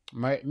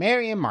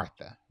 Mary and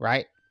Martha,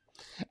 right?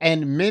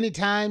 And many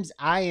times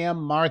I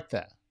am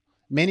Martha.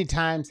 Many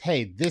times,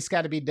 hey, this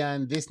got to be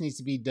done. This needs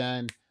to be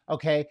done.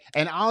 Okay.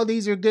 And all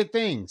these are good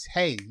things.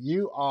 Hey,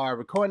 you are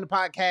recording the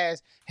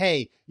podcast.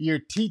 Hey, you're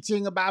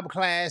teaching a Bible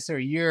class, or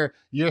you're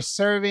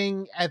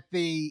serving at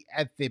the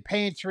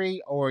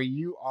pantry, or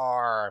you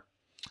are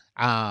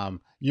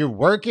you're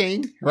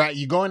working, right?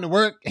 You're going to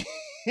work,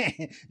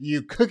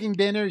 you're cooking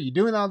dinner, you're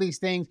doing all these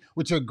things,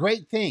 which are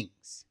great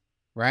things,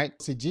 right?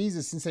 To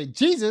Jesus and say,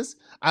 Jesus,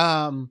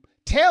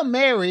 tell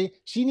Mary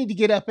she need to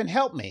get up and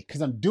help me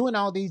because I'm doing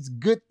all these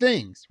good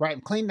things, right?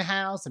 I'm cleaning the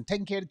house, I'm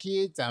taking care of the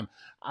kids,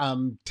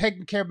 I'm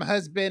taking care of my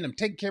husband, I'm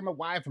taking care of my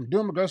wife, I'm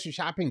doing my grocery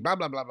shopping, blah,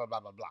 blah, blah, blah, blah,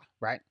 blah, blah,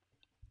 right?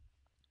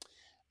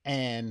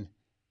 And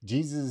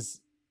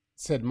Jesus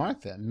said,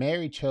 Martha,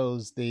 Mary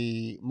chose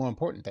the more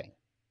important thing,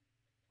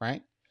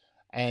 right?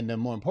 And the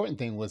more important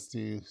thing was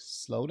to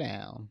slow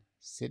down,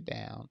 sit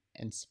down,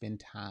 and spend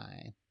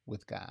time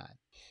with God.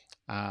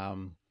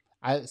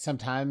 I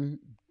sometimes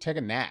take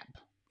a nap,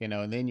 you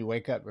know, and then you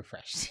wake up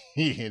refreshed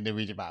and then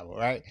read your Bible,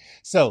 right?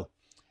 So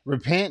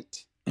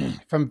repent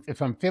from, if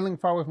I'm feeling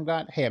far away from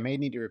God, hey, I may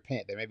need to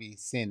repent. There may be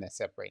sin that's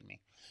separating me.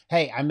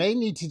 Hey, I may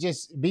need to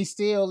just be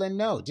still and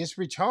know, just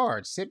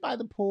recharge, sit by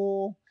the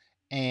pool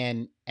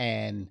and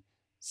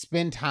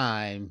spend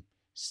time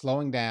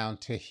slowing down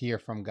to hear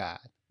from God.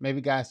 Maybe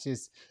God's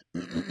just,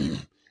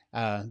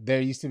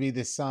 there used to be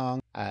this song.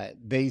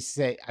 They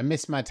say, I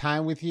miss my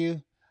time with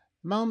you.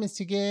 Moments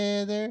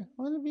together,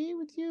 want to be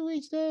with you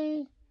each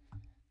day.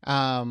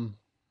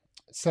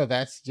 So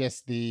that's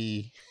just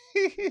the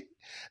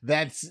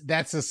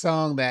that's a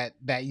song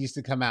that used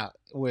to come out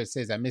where it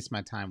says, I miss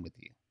my time with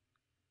you,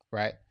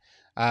 right?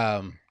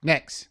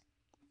 Next,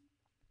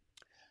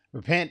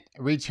 repent,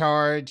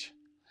 recharge,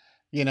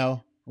 you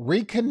know,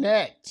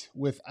 reconnect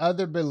with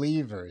other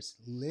believers.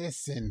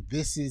 Listen,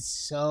 this is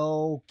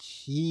so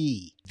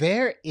key.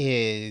 There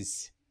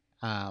is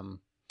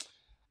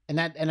and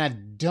I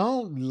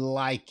don't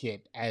like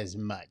it as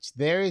much.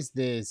 There is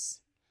this,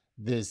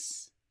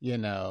 you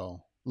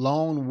know,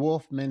 lone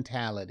wolf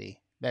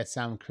mentality that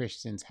some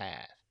Christians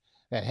have.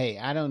 That, hey,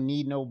 I don't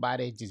need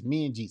nobody, just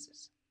me and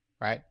Jesus,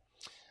 right?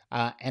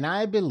 And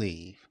I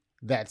believe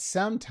that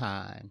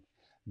sometime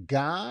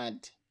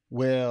God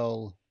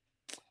will,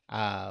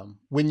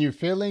 when you're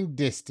feeling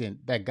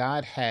distant, that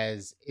God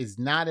is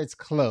not as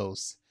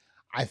close.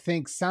 I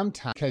think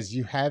sometimes because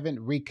you haven't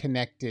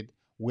reconnected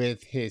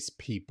with his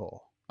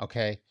people.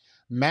 Okay.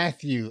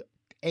 Matthew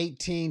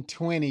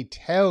 18:20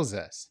 tells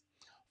us,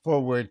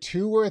 for where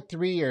two or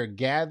three are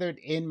gathered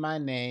in my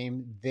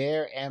name,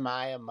 there am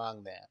I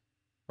among them.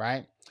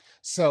 Right?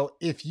 So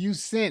if you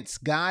sense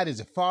God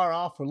is far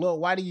off, or Lord,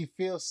 why do you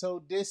feel so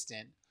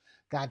distant?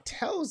 God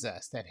tells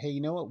us that, hey,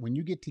 you know what? When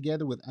you get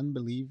together with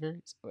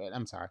unbelievers,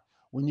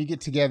 when you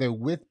get together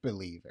with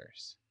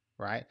believers,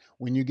 right?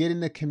 When you get in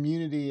the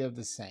community of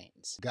the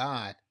saints,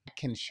 God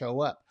can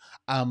show up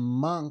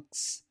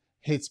amongst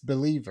his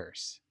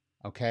believers.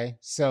 Okay.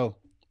 So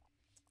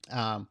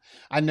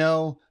I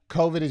know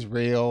COVID is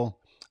real.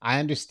 I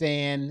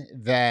understand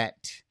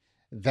that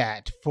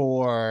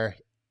for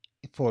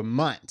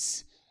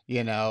months,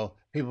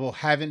 people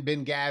haven't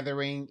been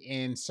gathering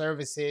in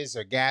services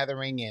or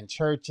gathering in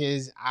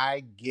churches.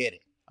 I get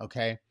it.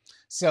 Okay.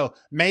 So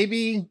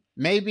maybe,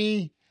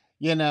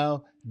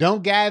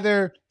 don't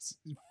gather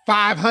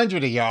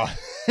 500 of y'all.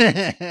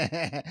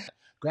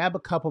 Grab a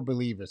couple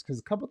believers, because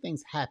a couple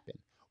things happen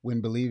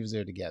when believers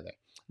are together.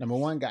 Number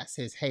one, God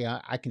says, hey,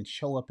 I can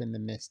show up in the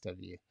midst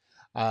of you.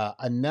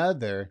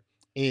 Another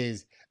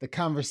is the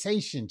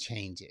conversation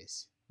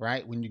changes,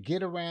 right? When you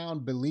get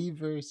around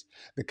believers,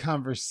 the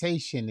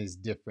conversation is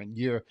different.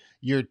 You're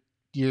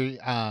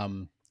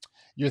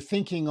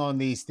thinking on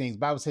these things. The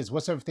Bible says,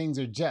 whatsoever things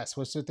are just,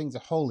 whatsoever things are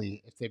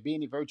holy, if there be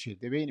any virtue, if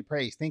there be any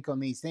praise, think on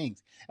these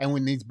things. And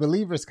when these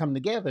believers come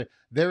together,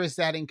 there is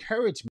that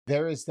encouragement.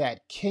 There is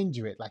that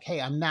kindred, like, hey,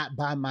 I'm not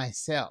by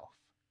myself,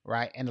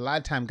 right? And a lot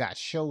of time God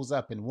shows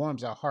up and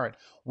warms our heart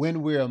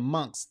when we're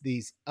amongst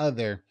these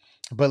other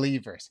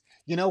believers.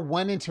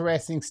 One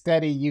interesting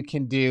study you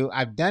can do,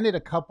 I've done it a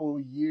couple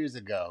years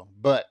ago,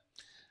 but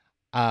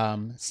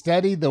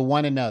study the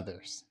one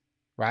another's,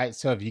 right?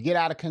 So if you get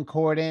out of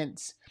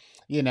concordance,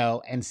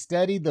 and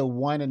study the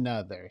one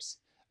another's,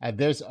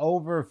 there's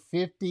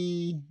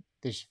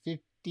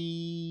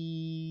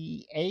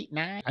 58,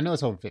 9, I know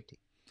it's over 50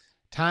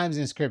 times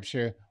in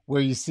scripture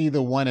where you see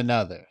the one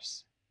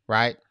another's,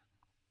 right?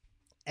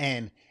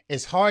 And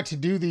it's hard to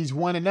do these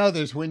one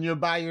another's when you're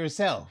by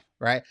yourself,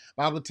 right?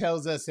 Bible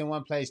tells us in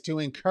one place to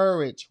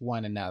encourage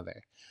one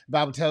another.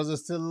 Bible tells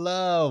us to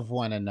love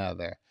one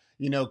another,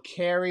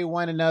 carry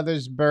one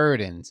another's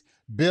burdens,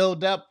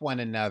 build up one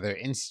another,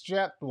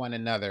 instruct one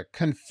another,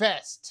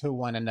 confess to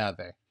one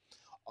another.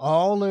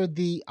 All of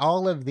these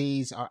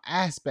are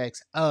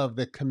aspects of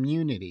the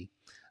community,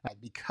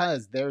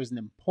 because there is an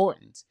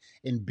importance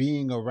in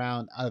being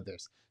around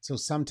others. So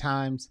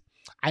sometimes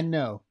I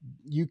know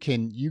you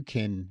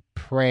can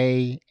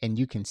pray and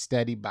you can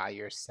study by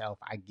yourself.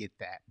 I get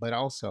that. But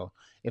also,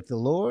 if the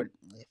Lord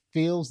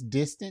feels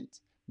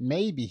distant,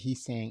 maybe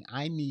he's saying,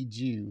 I need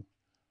you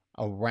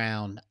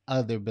around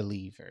other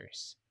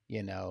believers,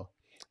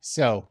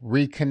 So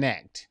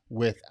reconnect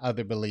with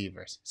other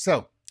believers.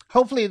 So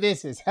hopefully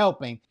this is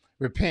helping.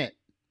 Repent,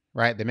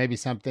 right? There may be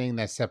something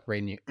that's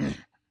separating you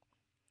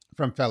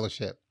from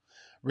fellowship.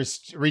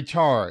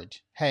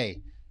 Recharge.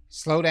 Hey,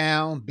 slow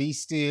down, be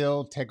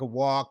still, take a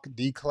walk,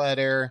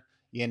 declutter,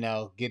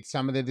 get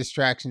some of the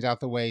distractions out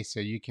the way so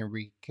you can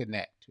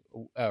reconnect,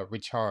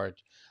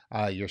 recharge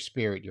your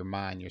spirit, your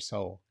mind, your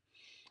soul.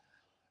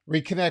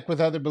 Reconnect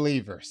with other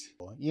believers.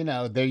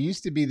 There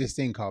used to be this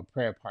thing called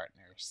prayer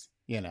partners,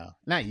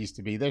 not used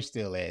to be, there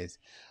still is.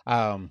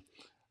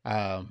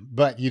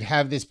 But you'd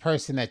have this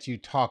person that you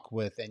talk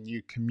with and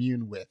you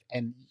commune with.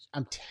 And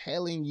I'm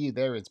telling you,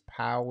 there is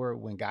power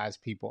when God's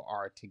people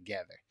are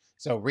together.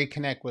 So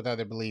reconnect with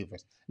other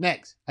believers.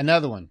 Next,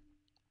 another one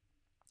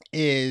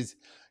is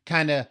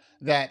kind of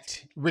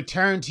that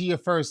return to your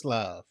first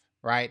love,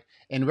 right?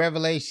 In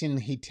Revelation,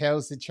 he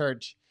tells the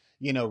church,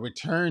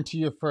 return to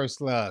your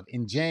first love.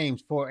 In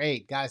James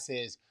 4:8, God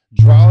says,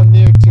 draw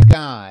near to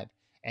God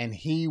and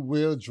he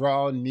will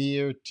draw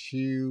near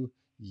to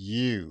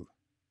you.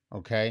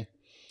 Okay.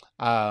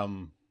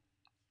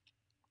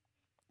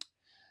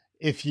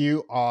 If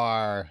you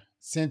are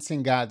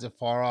sensing God's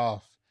afar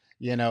off,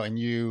 and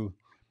you,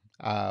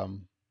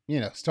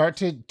 start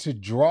to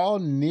draw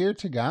near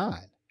to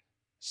God,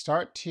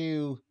 start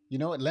to,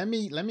 let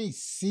me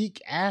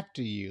seek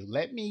after you.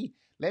 Let me,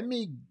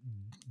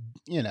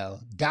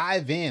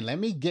 dive in. Let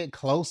me get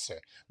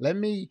closer. Let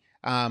me,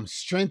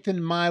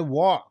 strengthen my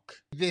walk.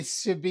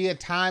 This should be a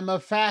time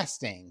of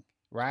fasting,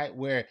 right?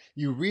 Where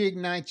you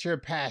reignite your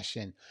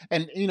passion.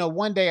 And,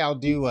 one day I'll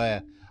do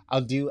a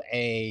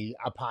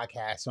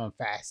podcast on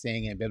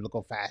fasting and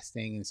biblical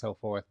fasting and so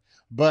forth.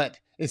 But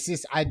it's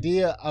this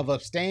idea of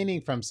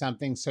abstaining from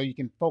something so you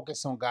can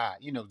focus on God,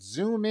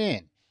 zoom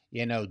in,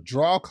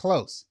 draw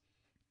close.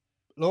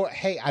 Lord,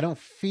 hey, I don't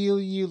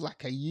feel you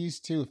like I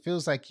used to. It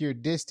feels like you're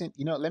distant.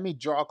 Let me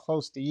draw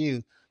close to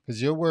you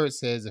because your word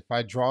says, if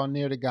I draw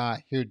near to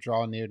God, he'll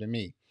draw near to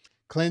me.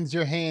 Cleanse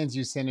your hands,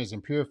 you sinners,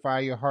 and purify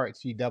your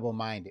hearts, you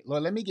double-minded.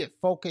 Lord, let me get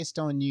focused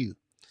on you.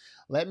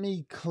 Let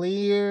me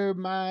clear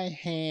my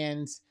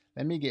hands.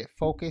 Let me get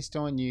focused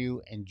on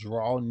you and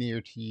draw near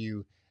to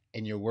you.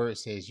 And your word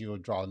says you'll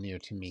draw near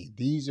to me.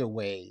 These are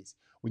ways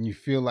when you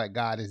feel like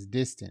God is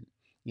distant.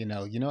 You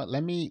know what?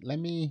 Let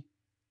me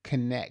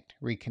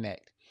reconnect.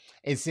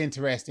 It's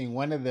interesting.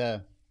 One of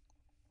the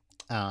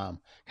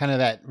kind of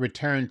that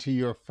return to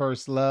your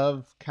first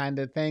love kind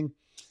of thing.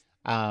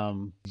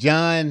 John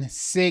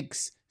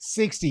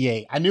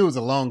 6:68. I knew it was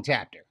a long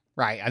chapter,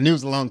 right? I knew it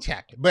was a long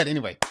chapter. But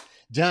anyway,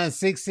 John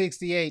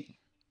 6:68.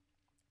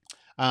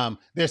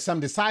 There's some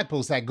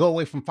disciples that go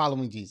away from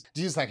following Jesus.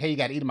 Jesus like, hey, you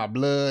got to eat my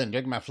blood and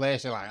drink my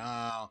flesh. They're like,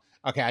 oh,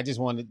 okay, I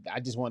just wanted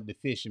the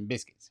fish and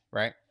biscuits,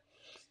 right?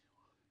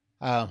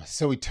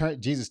 So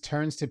Jesus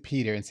turns to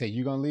Peter and said,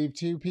 you gonna leave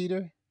too,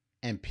 Peter?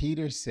 And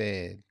Peter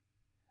said,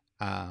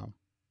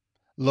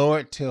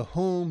 Lord, to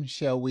whom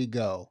shall we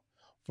go?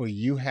 For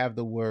you have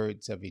the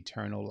words of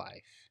eternal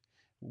life.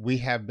 We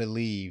have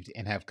believed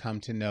and have come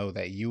to know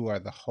that you are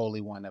the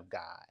Holy One of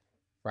God,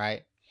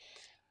 right?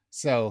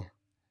 So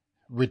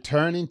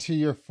returning to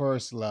your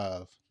first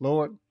love.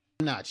 Lord,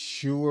 I'm not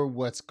sure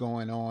what's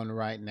going on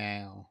right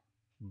now,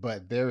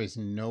 but there is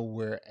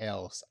nowhere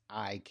else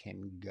I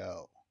can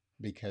go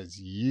because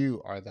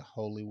you are the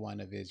Holy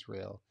One of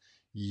Israel.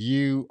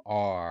 You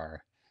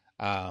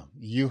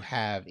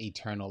have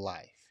eternal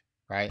life.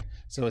 Right.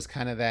 So it's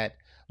kind of that,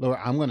 Lord,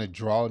 I'm going to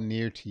draw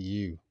near to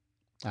you.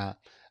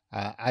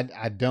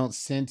 I don't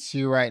sense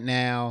you right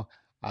now.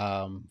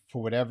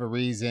 For whatever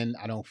reason,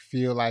 I don't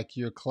feel like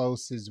you're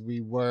close as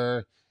we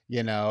were,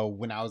 when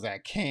I was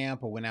at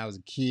camp or when I was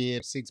a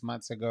kid 6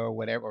 months ago or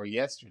whatever, or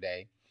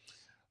yesterday.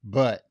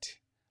 But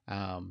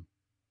I'm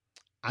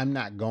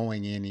not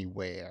going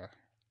anywhere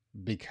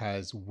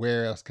because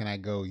where else can I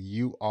go?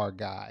 You are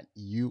God.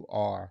 You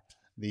are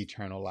the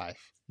eternal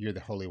life. You're the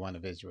Holy One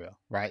of Israel,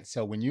 right?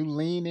 So when you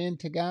lean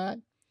into God,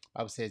 the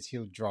Bible says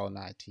he'll draw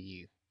nigh to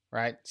you,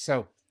 right?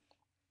 So,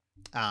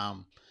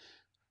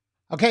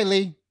 okay,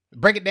 Lee,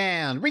 break it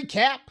down.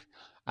 Recap.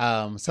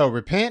 So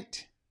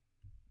repent,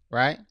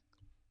 right?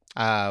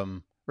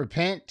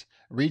 Repent,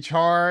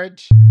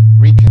 recharge,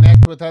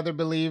 reconnect with other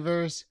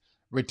believers,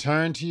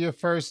 return to your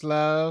first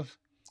love.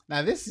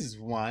 Now, this is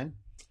one.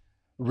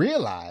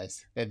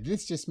 Realize that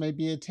this just may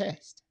be a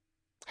test.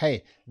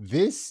 Hey,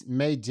 this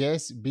may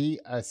just be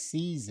a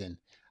season.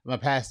 My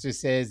pastor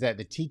says that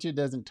the teacher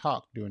doesn't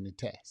talk during the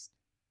test,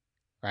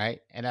 right?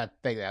 And I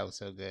think that was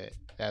so good.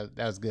 That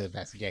was good,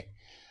 Pastor Jay.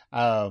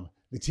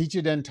 The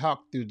teacher doesn't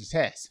talk through the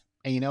test.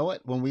 And you know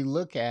what? When we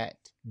look at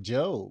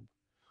Job,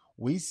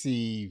 we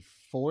see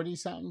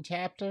 40-something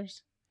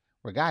chapters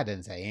where God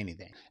doesn't say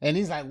anything. And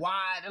he's like,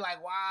 why? They're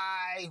like,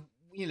 why?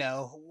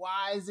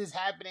 Why is this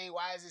happening?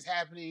 Why is this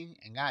happening?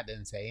 And God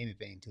doesn't say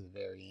anything to the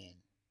very end,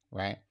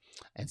 right?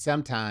 And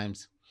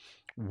sometimes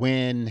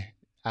when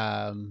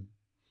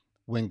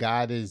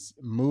God is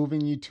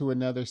moving you to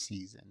another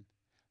season,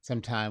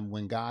 sometime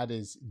when God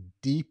is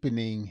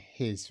deepening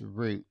his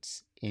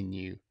roots in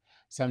you,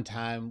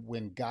 sometime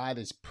when God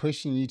is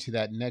pushing you to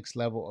that next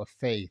level of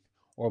faith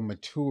or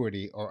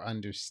maturity or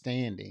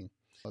understanding,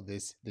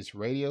 this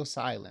radio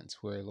silence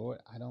where, Lord,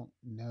 I don't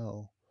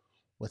know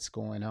what's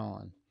going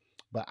on,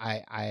 but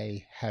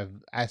I have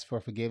asked for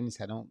forgiveness.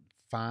 I don't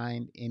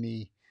find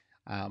any.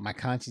 My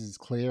conscience is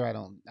clear. I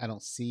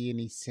don't see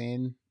any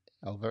sin,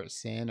 overt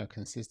sin or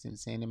consistent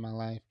sin in my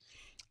life.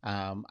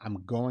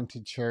 I'm going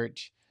to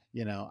church.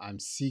 I'm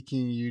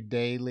seeking you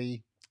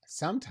daily.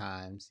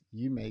 Sometimes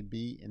you may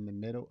be in the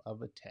middle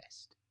of a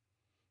test,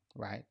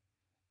 right?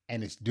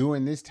 And it's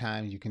during this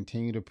time you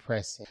continue to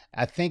press it.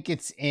 I think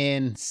it's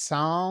in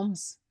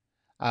Psalms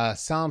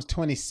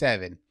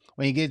 27.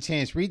 When you get a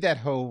chance, read that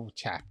whole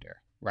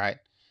chapter, right?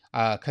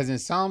 Because in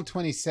Psalm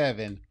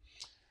 27,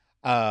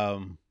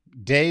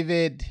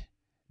 David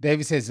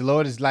says, the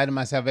Lord is the light of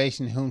my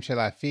salvation. Whom shall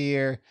I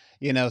fear?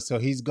 So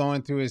he's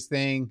going through his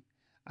thing.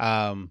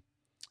 And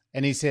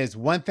he says,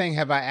 one thing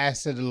have I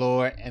asked of the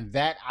Lord, and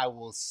that I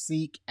will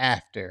seek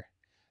after,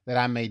 that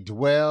I may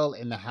dwell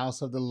in the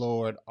house of the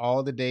Lord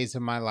all the days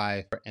of my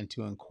life, and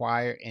to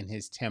inquire in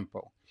his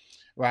temple,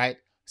 right?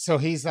 So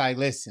he's like,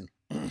 listen,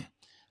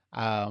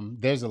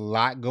 there's a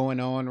lot going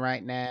on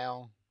right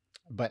now,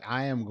 but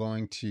I am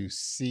going to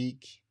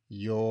seek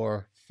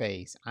your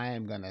face. I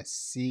am going to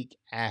seek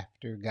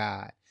after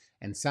God.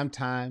 And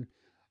sometime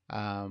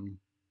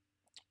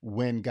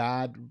when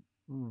God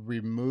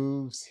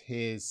removes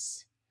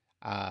his,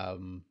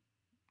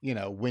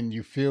 when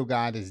you feel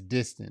God is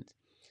distant,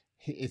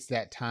 it's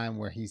that time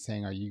where he's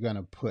saying, are you going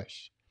to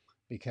push?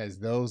 Because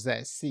those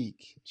that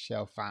seek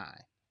shall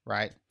find,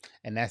 right?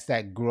 And that's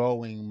that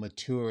growing,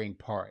 maturing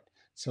part.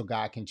 So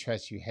God can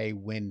trust you. Hey,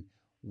 when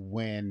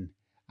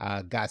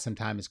God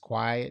sometimes is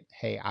quiet,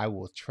 hey, I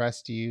will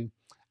trust you.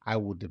 I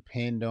will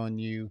depend on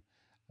you.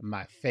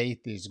 My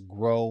faith is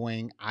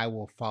growing. I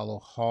will follow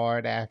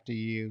hard after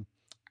you.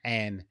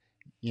 And,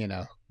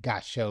 God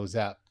shows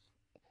up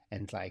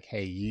and it's like,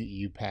 hey,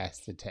 you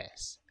passed the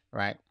test,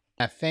 right?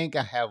 I think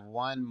I have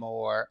one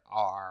more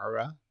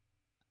R.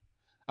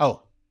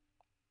 Oh,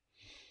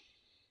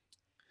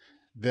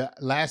 the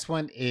last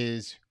one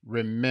is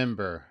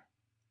remember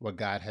what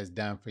God has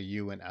done for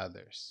you and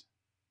others,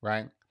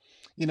 right?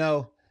 You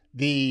know,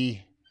 the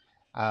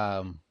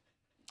um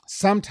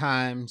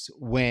sometimes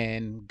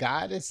when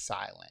God is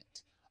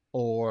silent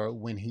or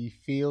when he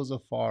feels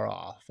afar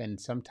off, and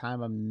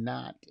sometimes I'm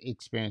not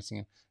experiencing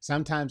it,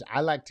 sometimes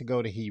I like to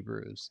go to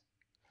Hebrews.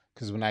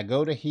 Because when I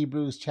go to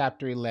Hebrews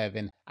chapter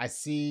 11, I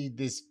see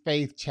this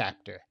faith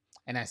chapter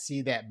and I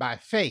see that by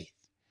faith.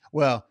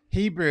 Well,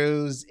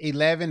 Hebrews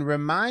 11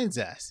 reminds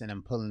us, and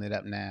I'm pulling it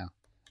up now.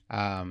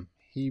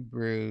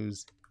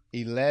 Hebrews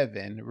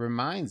 11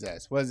 reminds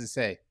us. What does it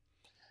say?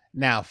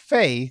 Now,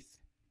 faith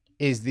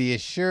is the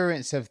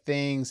assurance of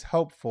things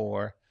hoped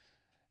for,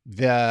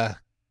 the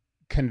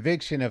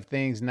conviction of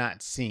things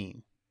not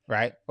seen,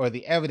 right? Or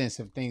the evidence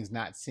of things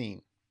not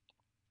seen.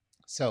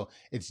 So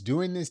it's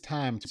during this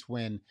time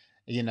when,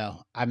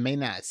 I may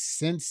not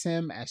sense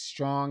him as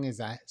strongly as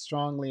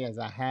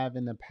I have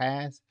in the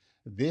past.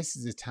 This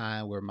is a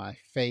time where my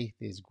faith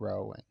is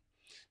growing.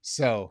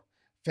 So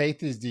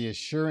faith is the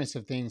assurance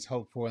of things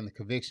hoped for and the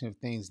conviction of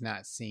things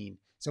not seen.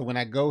 So when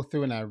I go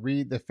through and I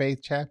read the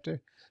faith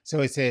chapter, so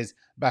it says,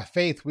 by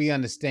faith, we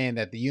understand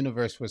that the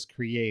universe was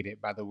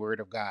created by the word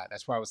of God.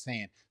 That's why I was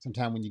saying,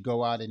 sometimes when you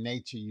go out in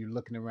nature, you're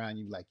looking around,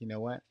 you're like, you know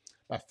what?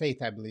 By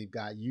faith, I believe,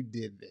 God, you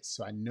did this.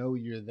 So I know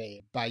you're there.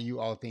 By you,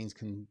 all things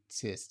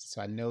consist.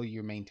 So I know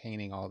you're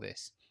maintaining all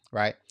this,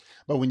 right?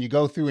 But when you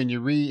go through and you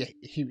read,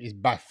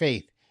 by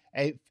faith,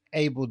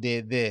 Abel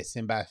did this.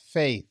 And by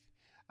faith,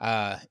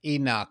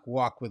 Enoch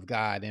walked with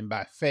God. And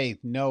by faith,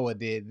 Noah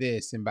did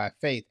this. And by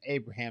faith,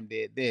 Abraham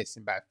did this.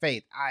 And by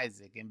faith,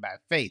 Isaac. And by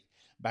faith,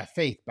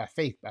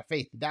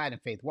 he died in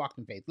faith, walked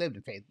in faith, lived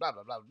in faith, blah,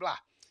 blah, blah, blah.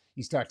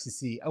 You start to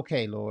see,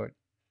 okay, Lord,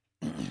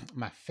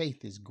 my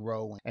faith is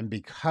growing. And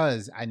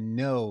because I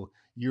know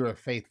you're a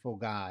faithful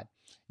God,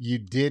 you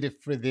did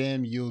it for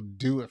them, you'll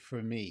do it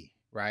for me,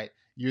 right?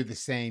 You're the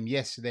same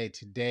yesterday,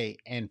 today,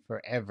 and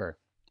forever.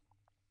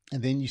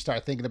 And then you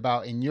start thinking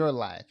about in your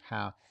life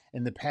how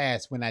in the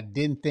past, when I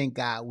didn't think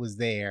God was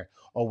there,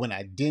 or when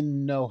I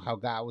didn't know how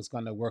God was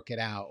going to work it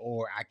out,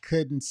 or I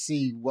couldn't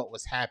see what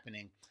was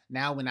happening.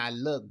 Now, when I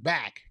look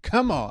back,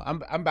 come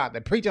on, I'm about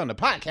to preach on the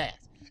podcast.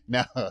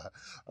 No,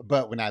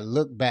 but when I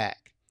look back,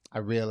 I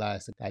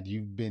realize that God,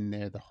 you've been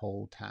there the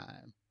whole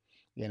time,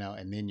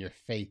 and then your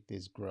faith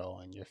is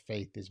growing, your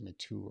faith is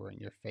mature, and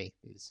your faith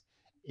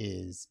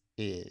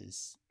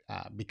is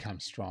become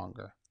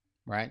stronger,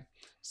 right?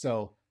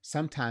 So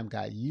sometimes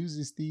God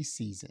uses these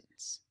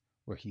seasons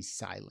where he's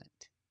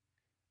silent,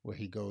 where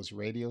he goes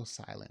radio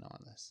silent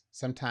on us.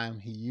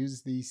 Sometimes he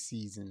uses these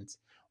seasons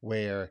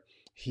where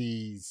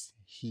he's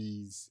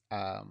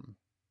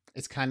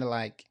it's kind of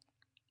like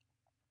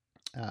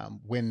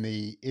when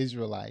the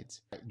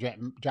Israelites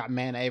drop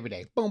manna every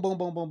day, boom, boom,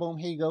 boom, boom, boom.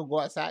 Here you go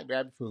outside,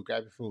 grab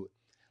your food.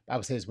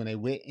 Bible says when they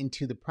went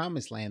into the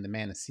promised land, the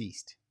manna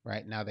ceased.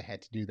 Right now, they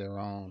had to do their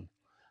own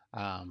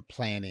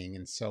planting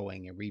and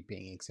sowing and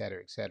reaping, et cetera,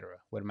 et cetera.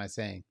 What am I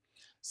saying?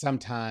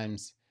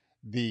 Sometimes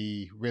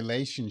the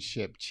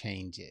relationship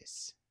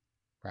changes,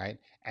 right?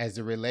 As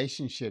the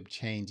relationship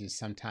changes,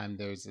 sometimes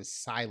there's a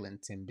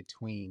silence in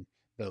between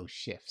those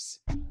shifts.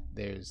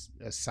 There's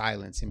a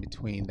silence in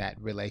between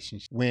that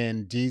relationship.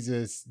 When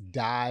Jesus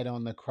died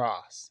on the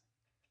cross,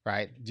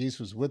 right? Jesus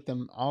was with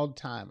them all the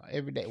time,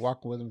 every day,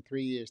 walking with them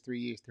 3 years.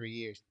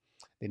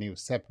 Then he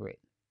was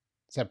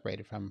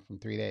separated from them for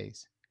 3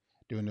 days.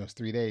 During those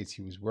 3 days,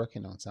 he was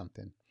working on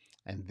something.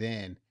 And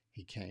then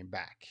he came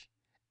back.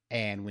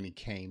 And when he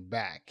came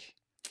back,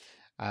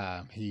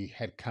 he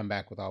had come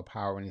back with all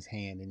power in his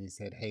hand. And he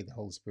said, hey, the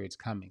Holy Spirit's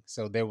coming.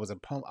 So there was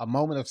a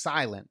moment of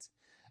silence.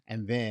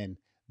 And then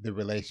the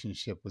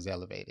relationship was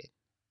elevated,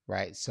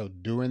 right? So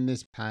during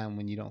this time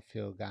when you don't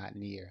feel God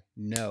near,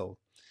 know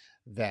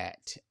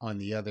that on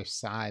the other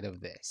side of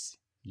this,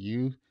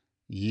 you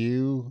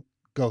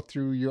go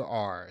through your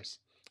R's,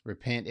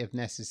 repent if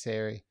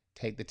necessary,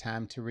 take the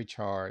time to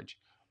recharge,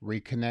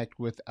 reconnect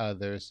with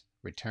others,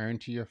 return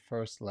to your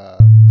first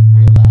love,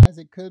 realize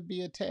it could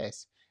be a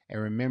test,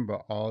 and remember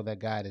all that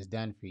God has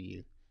done for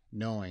you,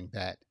 knowing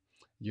that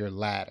your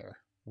latter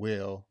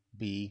will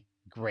be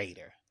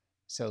greater.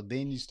 So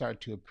then you start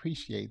to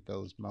appreciate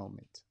those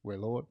moments where,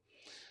 Lord,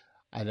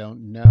 I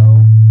don't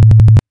know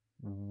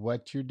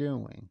what you're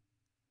doing,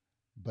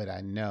 but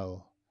I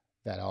know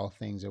that all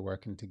things are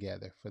working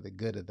together for the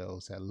good of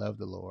those that love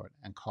the Lord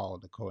and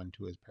called according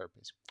to his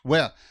purpose.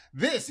 Well,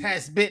 this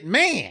has been,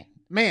 man,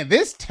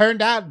 this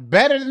turned out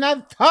better than I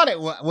thought it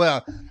would.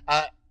 Well,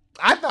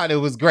 I thought it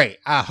was great.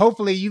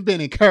 Hopefully you've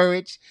been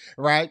encouraged,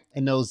 right?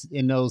 In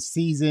those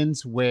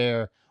seasons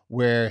where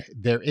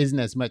there isn't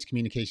as much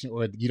communication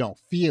or you don't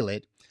feel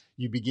it,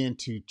 you begin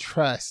to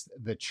trust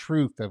the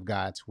truth of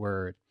God's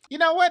word. You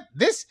know what?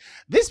 This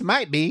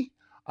might be,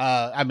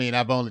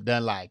 I've only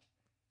done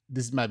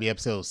this might be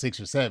episode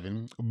 6 or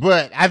 7,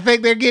 but I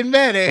think they're getting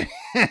better.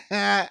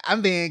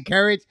 I'm being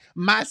encouraged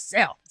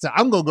myself. So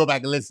I'm going to go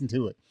back and listen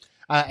to it.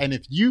 And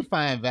if you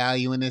find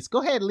value in this,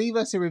 go ahead and leave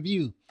us a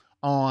review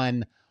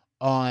on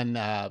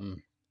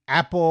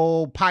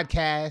Apple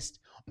Podcast,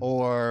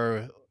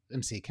 or let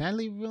me see, can I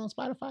leave a review on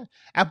Spotify?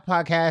 Apple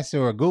Podcasts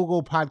or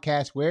Google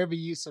Podcasts, wherever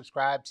you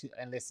subscribe to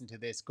and listen to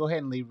this, go ahead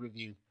and leave a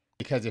review,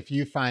 because if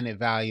you find it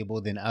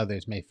valuable, then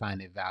others may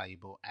find it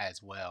valuable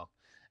as well.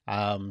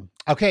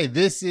 Okay,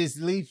 this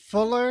is Lee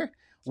Fuller.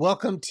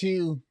 Welcome.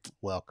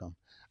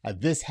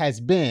 This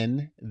has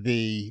been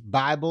the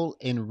Bible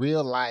in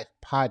Real Life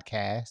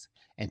podcast,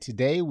 and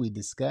today we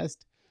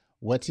discussed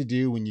what to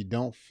do when you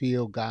don't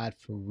feel God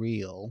for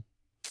real,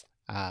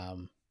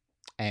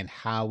 and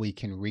how we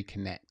can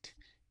reconnect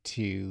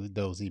to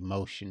those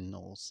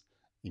emotionals.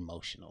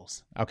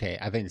 Okay,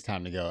 I think it's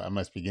time to go. I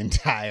must be getting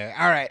tired.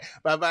 All right,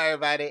 bye-bye,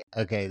 everybody.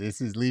 Okay, this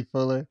is Lee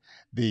Fuller,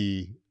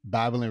 the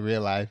Bible in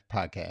Real Life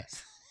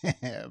podcast.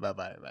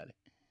 Bye-bye, everybody.